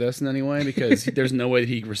responding to this in any way because there's no way that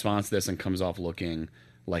he responds to this and comes off looking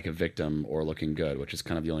like a victim or looking good, which is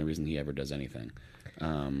kind of the only reason he ever does anything.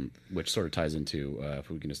 Which sort of ties into if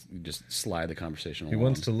we can just slide the conversation he along.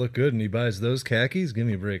 wants to look good and he buys those khakis. Give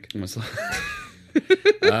me a break. Ladies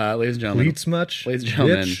and gentlemen, Bleats much? Ladies and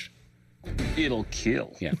gentlemen. Bitch. It'll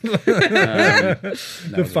kill. Yeah.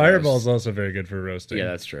 The fireball's also very good for roasting. Yeah,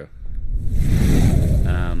 that's true.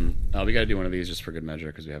 We got to do one of these just for good measure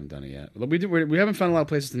because we haven't done it yet. But we haven't found a lot of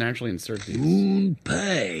places to naturally insert these. Moon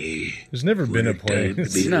pie. There's never been a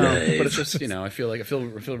place. No, but it's just I feel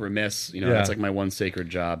remiss. Yeah. It's like my one sacred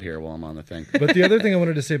job here while I'm on the thing. But the other thing I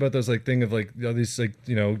wanted to say about those like thing of like all these like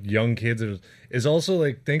young kids is also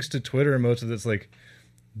like thanks to Twitter and most of this like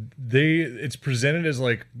it's presented as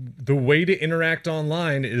like the way to interact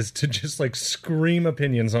online is to just like scream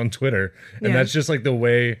opinions on Twitter, and Yeah. that's just like the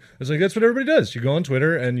way it's like that's what everybody does. You go on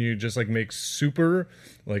Twitter and you just like make super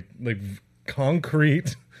like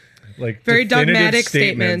concrete like Very definitive dogmatic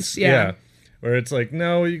statements, yeah. where it's like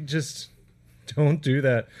no, you just don't do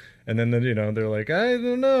that, and then they're like I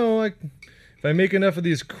don't know if I make enough of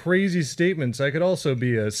these crazy statements, I could also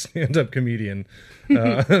be a stand-up comedian.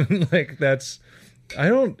 Like that's.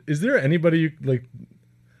 Is there anybody like,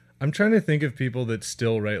 I'm trying to think of people that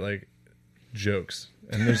still write like jokes,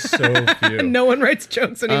 and there's so few. no one writes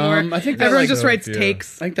jokes anymore. I think that, everyone like, just so writes few.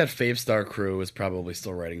 takes. I think that Fave Star crew is probably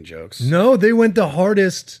still writing jokes. No, they went the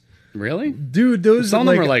hardest, Really? dude. Those Some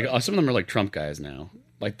of them are like Trump guys now.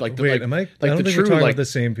 Like Wait, like, am I? like I don't the think true we're talking like about the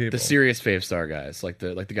same people. the serious Fave Star guys, like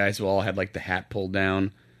the guys who all had like the hat pulled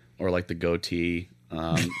down or like the goatee.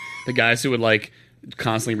 The guys who would like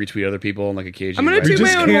constantly retweet other people and like occasionally. I'm gonna write- toot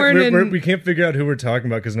my own horn and- we can't figure out who we're talking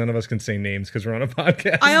about because none of us can say names because we're on a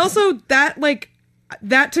podcast. I also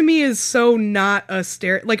that to me is so not a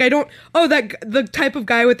like I don't the type of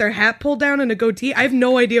guy with their hat pulled down and a goatee. I have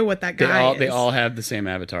no idea what that guy is. They all have the same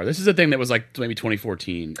avatar. This is a thing that was like maybe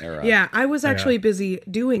 2014 era. Yeah, I was actually busy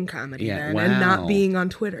doing comedy Yeah, then and not wow. being on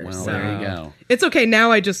Twitter. Well, so there you go. it's okay. Now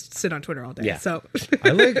I just sit on Twitter all day. Yeah. So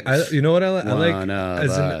you know what I like? One of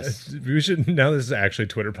us. We should now. This is actually a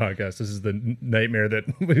Twitter podcast. This is the nightmare that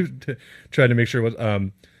we've tried to make sure was.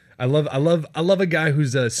 I love a guy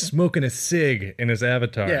who's smoking a cig in his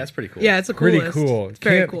avatar. Yeah, that's pretty cool. yeah, it's a pretty coolest. cool. It's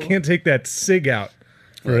very can't, cool. Can't take that cig out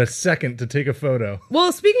for a second to take a photo.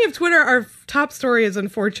 Well, speaking of Twitter, our top story is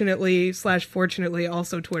unfortunately/fortunately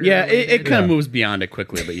also Twitter. Yeah, it related. kind of moves beyond it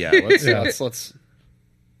quickly, but yeah, let's.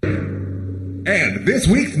 And this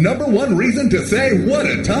week's number one reason to say what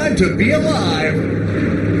a time to be alive.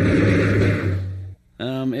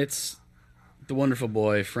 It's the wonderful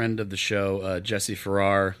boy, friend of the show, Jesse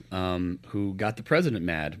Farrar, who got the president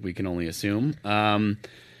mad, we can only assume.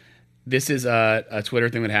 This is a Twitter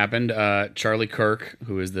thing that happened. Charlie Kirk,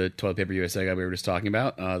 who is the Toilet Paper USA guy we were just talking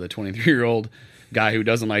about, the 23-year-old guy who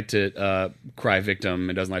doesn't like to cry victim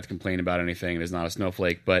and doesn't like to complain about anything and is not a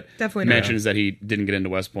snowflake, but Definitely not. mentions that he didn't get into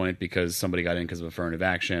West Point because somebody got in because of affirmative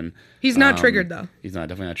action. He's not triggered, though. He's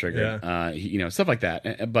definitely not triggered. Yeah. Stuff like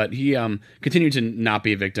that. But he continued to not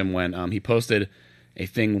be a victim when he posted a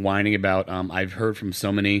thing whining about, I've heard from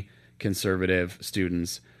so many conservative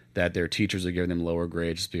students that their teachers are giving them lower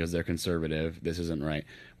grades just because they're conservative. This isn't right.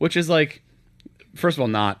 Which is like, first of all,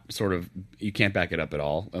 not sort of, you can't back it up at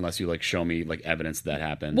all unless you like show me like evidence that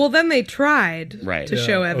happened. Well, then they tried Right. to Yeah.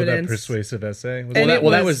 show that evidence. persuasive essay. And that it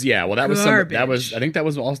was garbage. I think that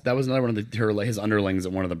was another one of his underlings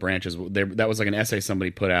at one of the branches. That was like an essay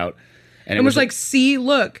somebody put out, and it was like, see,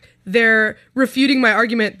 look, they're refuting my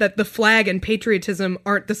argument that the flag and patriotism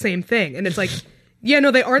aren't the same thing. And it's like, yeah,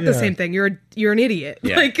 no, they aren't the Yeah. same thing. You're an idiot.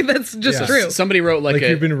 Yeah. Like, that's just Yeah. true. somebody wrote Like like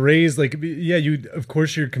you've been raised, like you. Of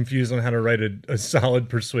course, you're confused on how to write a solid,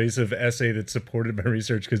 persuasive essay that's supported by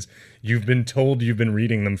research because you've been told you've been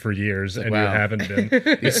reading them for years and wow. you haven't been.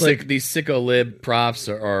 these sicko lib props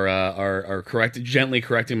are gently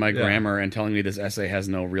correcting my grammar and telling me this essay has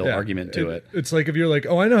no real Yeah. argument to it. It's like if you're like,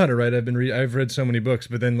 oh, I know how to write. I've read so many books,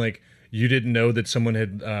 but then like you didn't know that someone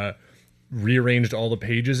had rearranged all the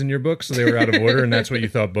pages in your book so they were out of order, and that's what you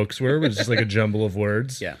thought books were. It was just like a jumble of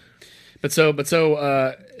words. Yeah. This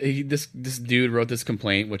dude wrote this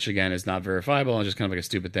complaint, which again is not verifiable and just kind of like a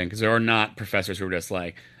stupid thing because there are not professors who are just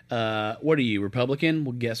like, what are you, Republican?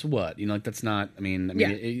 Well, guess what? Like that's not. I mean, Yeah.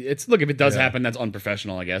 it's look, if it does Yeah. happen, that's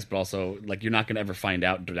unprofessional, I guess. But also, like, you're not going to ever find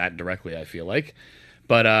out that directly. I feel like,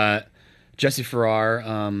 but Jesse Farrar,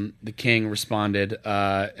 the king, responded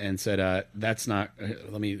and said, "That's not."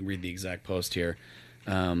 Let me read the exact post here.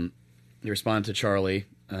 He responded to Charlie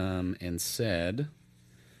and said.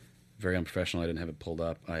 Very unprofessional. I didn't have it pulled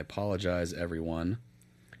up. I apologize, everyone.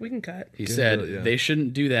 We can cut. He said, yeah. they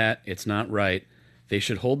shouldn't do that. It's not right. They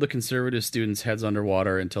should hold the conservative students' heads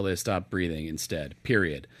underwater until they stop breathing instead.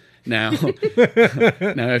 Period. Now,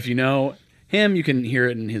 if you know him, you can hear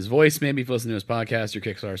it in his voice. Maybe if you listen to his podcast, Your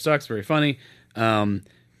Kickstarter Sucks. Very funny.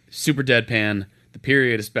 Super deadpan. The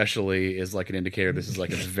period especially is like an indicator this is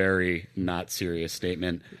like a very not serious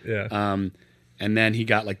statement. Yeah. And then he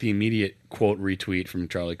got like the immediate quote retweet from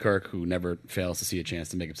Charlie Kirk, who never fails to see a chance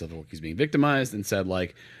to make himself look like he's being victimized, and said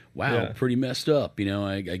like, "Wow, Yeah. pretty messed up."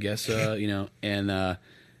 I guess I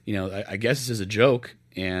guess this is a joke.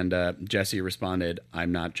 And Jesse responded,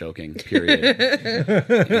 "I'm not joking." Period.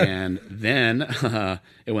 And then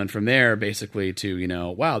it went from there basically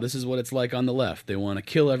to wow, this is what it's like on the left. They want to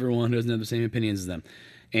kill everyone who doesn't have the same opinions as them.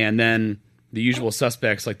 And then the usual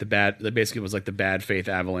suspects, like basically was like the bad faith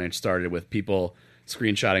avalanche started with people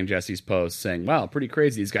screenshotting Jesse's post saying, "Wow, pretty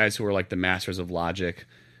crazy." These guys who are like the masters of logic,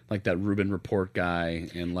 like that Rubin Report guy,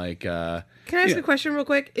 and like. Can I ask a question real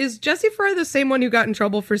quick? Is Jesse Farrar the same one who got in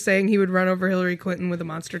trouble for saying he would run over Hillary Clinton with a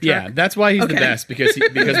monster truck? Yeah, that's why he's the Okay. best because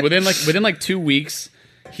within like 2 weeks.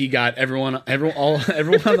 He got all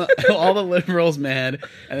the liberals mad,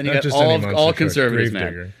 and then he Not got just any all monster truck, conservatives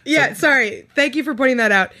Gravedigger. mad. Yeah, sorry. Thank you for pointing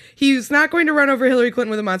that out. He's not going to run over Hillary Clinton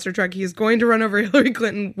with a monster truck. He's going to run over Hillary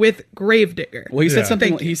Clinton with Gravedigger. Well, he said Yeah. something.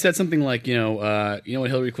 Thank you. He said something like, you know what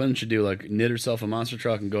Hillary Clinton should do, like knit herself a monster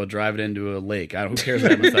truck and go drive it into a lake. Who cares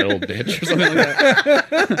what happens to that old bitch or something like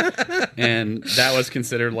that. And that was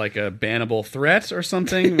considered like a bannable threat or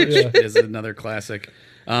something, which is another classic.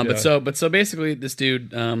 But so basically, this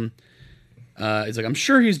dude. It's like, I'm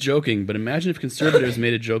sure he's joking, but imagine if conservatives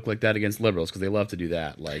made a joke like that against liberals, because they love to do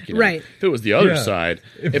that. Like, Right. if it was the other Yeah. side,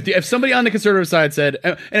 if somebody on the conservative side said,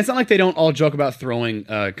 and it's not like they don't all joke about throwing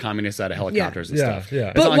communists out of helicopters and Yeah, stuff. yeah.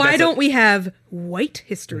 It's not But like why that's don't we have White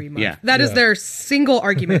History Month? Yeah. That is Yeah. their single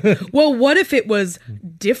argument. Well, what if it was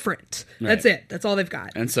different? That's Right. it. That's all they've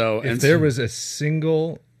got. And so, If there was a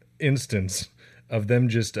single instance of them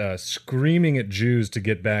just screaming at Jews to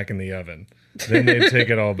get back in the oven, then they'd take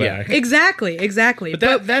it all Yeah. back. Exactly.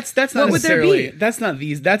 But that's not what would there necessarily be? that's not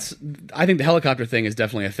these that's I think the helicopter thing is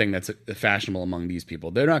definitely a thing that's fashionable among these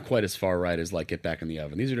people. They're not quite as far right as like get back in the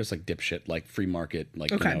oven. These are just like dipshit, like free market,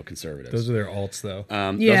 like Okay. conservatives. Those are their alts, though.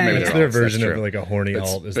 Yeah, those maybe yeah. their It's their alts, that's version of true. like a horny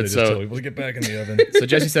alt. Is they but just so- tell people to get back in the oven. So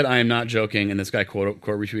Jesse said, "I am not joking," and this guy quote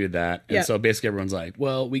retweeted that. And Yeah. so basically everyone's like,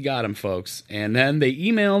 "Well, we got him, folks." And then they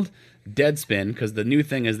emailed Deadspin, because the new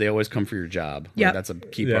thing is they always come for your job. Like, Yep. that's a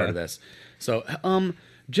key Yeah. part of this. So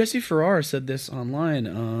Jesse Farrar said this online.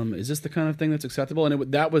 Is this the kind of thing that's acceptable?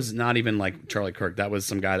 And that was not even like Charlie Kirk. That was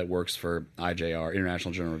some guy that works for IJR,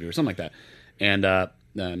 International Journal Review, or something like that. And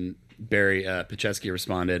then Barry Pachetsky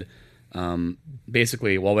responded,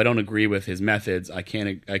 basically, while I don't agree with his methods, I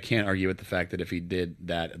can't argue with the fact that if he did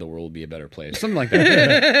that, the world would be a better place. Something like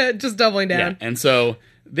that. Just doubling down. Yeah. And so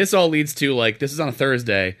this all leads to, like, this is on a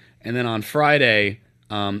Thursday, and then on Friday,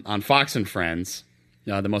 on Fox and Friends,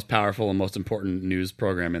 the most powerful and most important news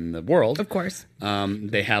program in the world. Of course.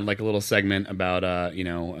 They had like a little segment about,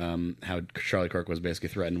 how Charlie Kirk was basically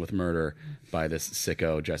threatened with murder by this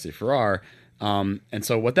sicko, Jesse Farrar. And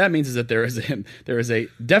so what that means is that there is a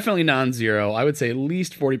definitely non-zero, I would say at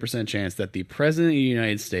least 40% chance that the president of the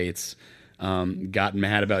United States got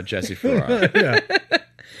mad about Jesse Farrar.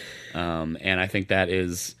 And I think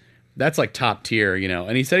that's like top tier,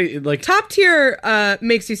 and he said like Top tier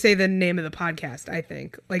makes you say the name of the podcast, I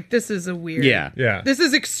think. Like, this is a weird. Yeah. This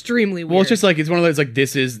is extremely weird. Well, it's just like, it's one of those, like,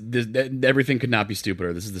 this everything could not be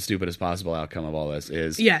stupider. This is the stupidest possible outcome of all this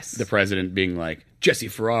is Yes. the president being like, Jesse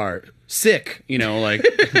Farrar, sick, like,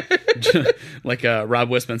 like Rob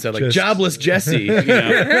Wisman said, like, jobless Jesse,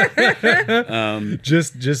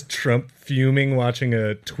 Just Trump fuming watching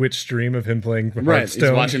a Twitch stream of him playing Hearthstone.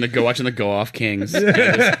 He's watching the Go Off Kings and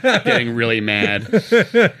just getting really mad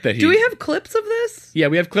that he... Do we have clips of this? Yeah,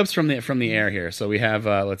 we have clips from the air here. So we have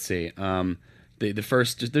let's see. The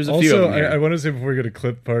first, there's a also, few of them here. I want to say before we go to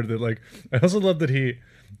clip part that, like, I also love that he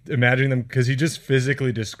imagining them, because he just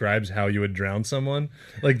physically describes how you would drown someone,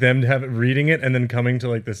 like them reading it and then coming to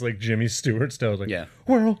like this like Jimmy Stewart style, like, Yeah.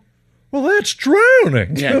 well, that's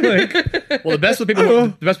drowning. Yeah. Like, Well, the best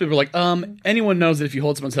people are like, anyone knows that if you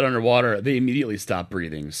hold someone's head underwater, they immediately stop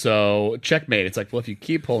breathing. So checkmate. It's like, well, if you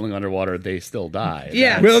keep holding underwater, they still die.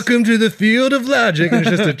 Yeah. welcome to the field of logic. And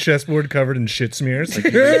it's just a chessboard covered in shit smears. Like,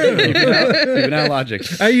 Even out logic.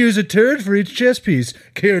 I use a turd for each chess piece.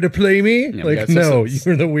 Care to play me? Yeah, like, yeah, no, so-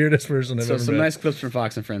 you're the weirdest person I've So ever some met. nice clips from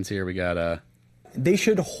Fox and Friends here. We got They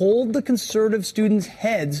should hold the conservative students'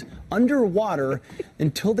 heads underwater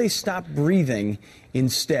until they stop breathing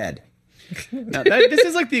instead. now this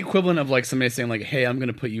is like the equivalent of like somebody saying like, "Hey, I'm going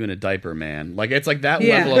to put you in a diaper, man." Like, it's like that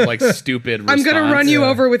Yeah. level of like stupid. I'm going to response. run you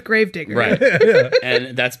over with Gravedigger. Right.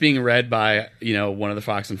 And that's being read by, one of the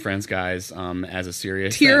Fox and Friends guys as a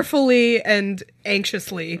serious thing. Tearfully and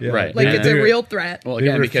anxiously. Right. Like, And- it's a real threat. Well, They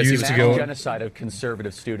again, because he refuse was to go- Genocide of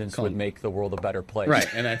conservative students would make the world a better place. right,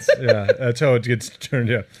 and that's Yeah, that's how it gets turned.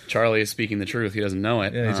 Yeah, Charlie is speaking the truth. He doesn't know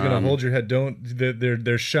it. yeah. He's gonna hold your head. Don't.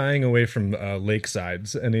 They're shying away from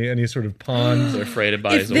lakesides, any sort of ponds. They're afraid of If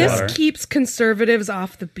bodies of this water. keeps conservatives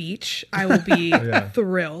off the beach, I will be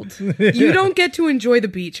thrilled. You don't get to enjoy the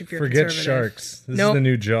beach if you're Forget conservative. sharks. This Nope. is the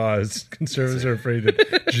new Jaws. Conservatives are afraid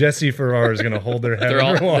that Jesse Farrar is going to hold their head They're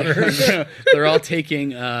all underwater. they're all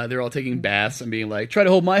taking baths and being like, try to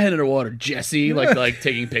hold my head underwater, Jesse. Like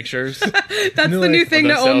taking pictures. That's the like, new thing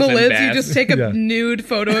to own the themselves in libs. You baths. just take a Yeah. nude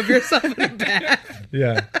photo of yourself in a bath.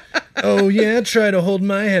 Yeah. Oh yeah, try to hold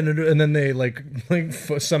my head, and then they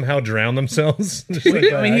somehow drown themselves. Just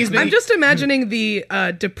like I mean, he's been- I'm just imagining the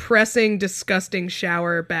depressing, disgusting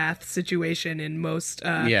shower bath situation in most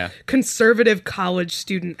conservative college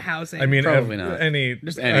student housing. I mean, Probably not.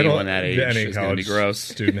 Just anyone that age is gonna be gross.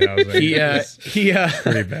 student housing. he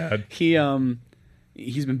pretty bad.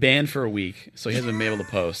 He's been banned for a week, so he hasn't been able to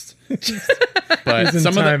post. But He's in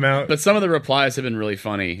some timeout. of the replies have been really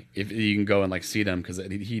funny. If you can go and like see them, because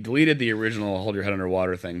he deleted the original "hold your head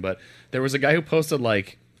underwater" thing. But there was a guy who posted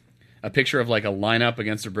like a picture of like a lineup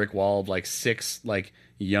against a brick wall of like 6 like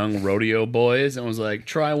young rodeo boys, and was like,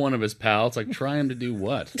 try one of his pals. Like, try him to do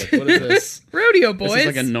what? Like, what is this? Rodeo This boys. is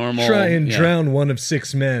like a normal. Try and drown one of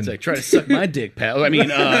 6 men. It's like, try to suck my dick, pal. I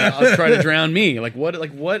mean, I'll try to drown me. Like, what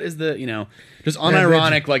is the, just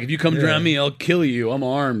unironic, like, if you come drown me, I'll kill you. I'm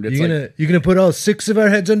armed. It's you gonna put all 6 of our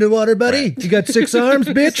heads underwater, buddy? You got 6 arms,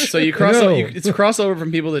 bitch. so you No. it's a crossover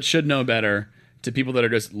from people that should know better to people that are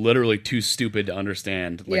just literally too stupid to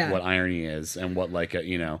understand what irony is and what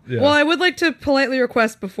Yeah. Well, I would like to politely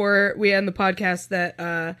request before we end the podcast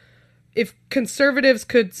that if conservatives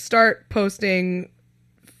could start posting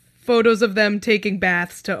photos of them taking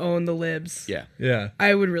baths to own the libs. Yeah.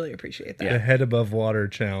 I would really appreciate that. The head above water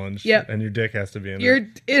challenge. Yep. And your dick has to be in there.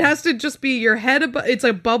 It has to just be your head above. It's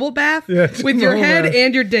a bubble bath Yeah, it's a with your bubble head bath.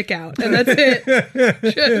 and your dick out, and that's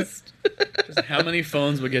it. Just Just how many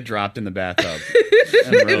phones would get dropped in the bathtub?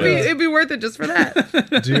 And It'd be worth it just for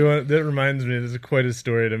that. Do you want? That reminds me. There's quite a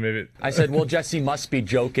story to maybe. I said, well, Jesse must be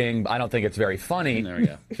joking. I don't think it's very funny. There we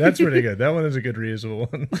go. That's pretty good. That one is a good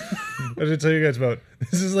reusable one. I should tell you guys about.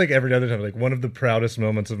 This is like every other time, like one of the proudest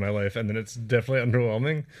moments of my life, and then it's definitely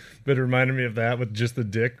underwhelming. But it reminded me of that with just the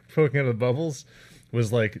dick poking out of the bubbles.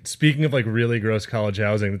 Was like, speaking of like really gross college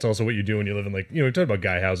housing, that's also what you do when you live in like, we talked about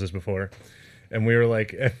guy houses before, and we were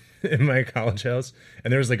like in my college house, and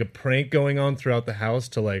there was like a prank going on throughout the house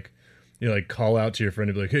to like, like call out to your friend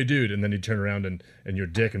and be like, hey dude, and then you'd turn around and your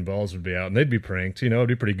dick and balls would be out and they'd be pranked, it'd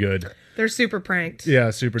be pretty good. They're super pranked.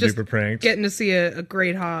 Yeah, super Just duper pranked. Getting to see a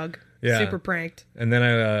great hog. Yeah. Super pranked. And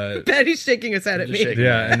then Patty's shaking his head at me.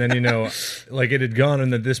 yeah, and then like it had gone,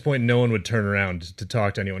 and at this point no one would turn around to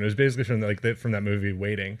talk to anyone. It was basically from that movie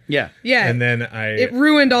Waiting. Yeah. Yeah. And then it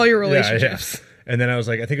ruined all your relationships. Yeah. And then I was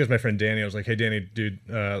like, I think it was my friend Danny. I was like, hey Danny, dude,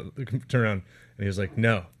 turn around. And he was like,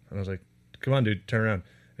 no. And I was like, come on, dude, turn around.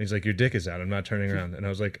 And he's like, your dick is out. I'm not turning around. And I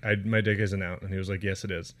was like, my dick isn't out. And he was like, yes, it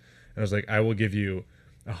is. And I was like, I will give you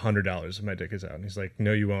 $100 if my dick is out. And he's like,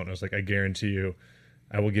 no, you won't. And I was like, I guarantee you,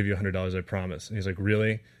 I will give you $100, I promise. And he's like,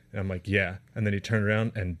 really? And I'm like, yeah. And then he turned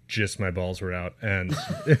around and just my balls were out. And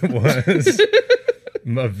it was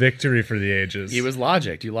a victory for the ages. He was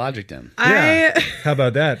logicked. You logicked him. Yeah. How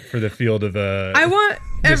about that for the field of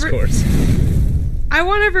discourse? I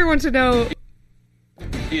want everyone to know.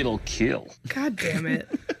 It'll kill. God damn it.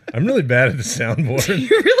 I'm really bad at the soundboard. You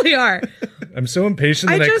really are. I'm so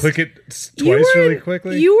impatient that I click it twice really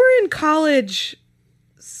quickly. You were in college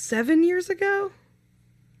 7 years ago?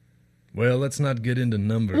 Well, let's not get into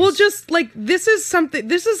numbers. Well, just like this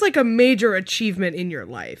is like a major achievement in your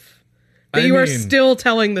life. That you are still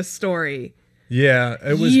telling the story. Yeah,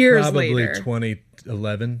 it was years probably later.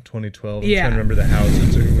 2011, 2012. I'm Yeah. trying to remember the house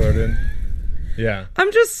it took about in. Yeah.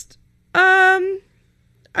 I'm just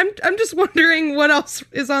I'm just wondering what else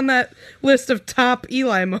is on that list of top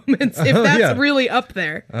Eli moments, if that's really up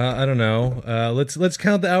there. I don't know. Let's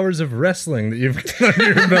count the hours of wrestling that you've got on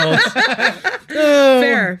your belt.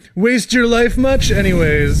 Fair. Waste your life much,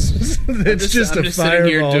 anyways. It's just I'm a just sitting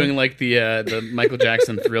here fireball. doing like the Michael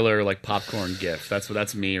Jackson Thriller like popcorn gif.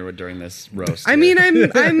 That's me during this roast. I mean,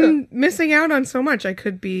 I'm missing out on so much. I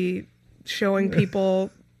could be showing people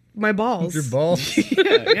my balls. Your balls.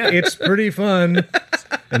 yeah. It's pretty fun,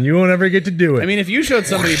 and you won't ever get to do it. I mean, if you showed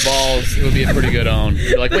somebody balls, it would be a pretty good own.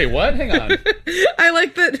 You're like, wait, what? Hang on. I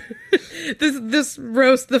like that this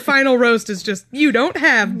roast, the final roast is just, you don't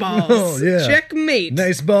have balls. Oh, yeah. Checkmate.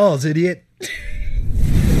 Nice balls, idiot.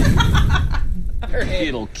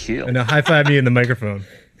 It'll kill. And now high five me in the microphone.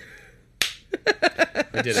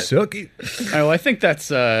 I did it. Suck it. All right, well, I think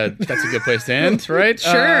that's a good place to end, right?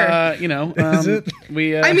 Sure. Is it?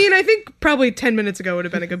 We. I mean, I think probably 10 minutes ago would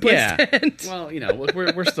have been a good place to end. Well,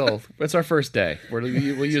 we're still. It's our first day. We'll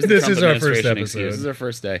use the This Trump is our first administration episode. excuse. This is our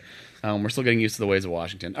first day. We're still getting used to the ways of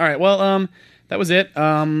Washington. All right. Well, that was it.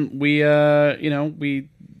 We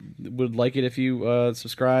would like it if you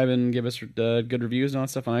subscribe and give us good reviews and all that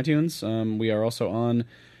stuff on iTunes. We are also on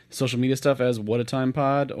social media stuff as What a Time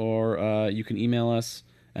Pod, or you can email us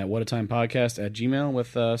at whatatimepodcast@gmail.com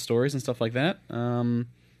with stories and stuff like that. I'm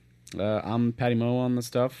Patty Moe on the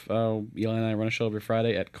stuff. Eli and I run a show every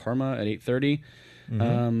Friday at Karma at 8:30.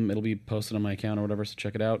 It'll be posted on my account or whatever, so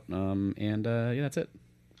check it out. That's it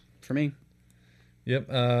for me.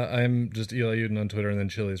 Yep. I'm just Eli Uden on Twitter, and then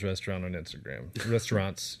Chili's Restaurant on Instagram.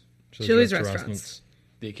 Restaurants. Chili's Restaurants.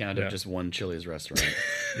 The account of just one Chili's restaurant.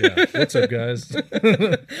 Yeah. What's up, guys?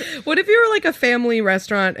 What if you were like a family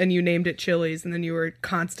restaurant and you named it Chili's, and then you were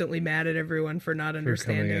constantly mad at everyone for not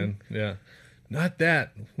understanding? Yeah. Not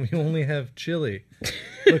that. We only have chili.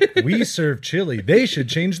 Look, we serve chili. They should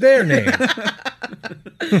change their name.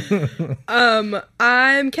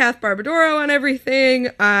 I'm Kath Barbadoro on everything.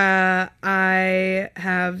 I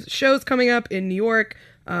have shows coming up in New York.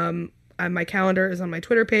 My calendar is on my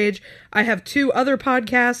Twitter page. I have 2 other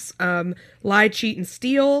podcasts, Lie, Cheat, and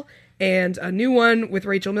Steal, and a new one with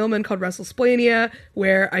Rachel Millman called WrestleSplania,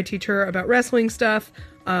 where I teach her about wrestling stuff.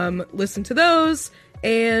 Listen to those,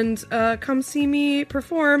 and come see me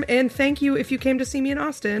perform. And thank you if you came to see me in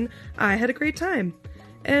Austin. I had a great time.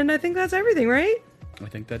 And I think that's everything, right? I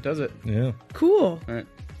think that does it. Yeah. Cool. All right.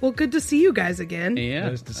 Well, good to see you guys again. Yeah.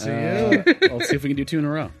 Nice to see you. Let's see if we can do 2 in a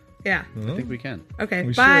row. Yeah. I think we can. Okay,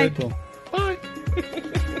 We bye. should. Cool. Bye.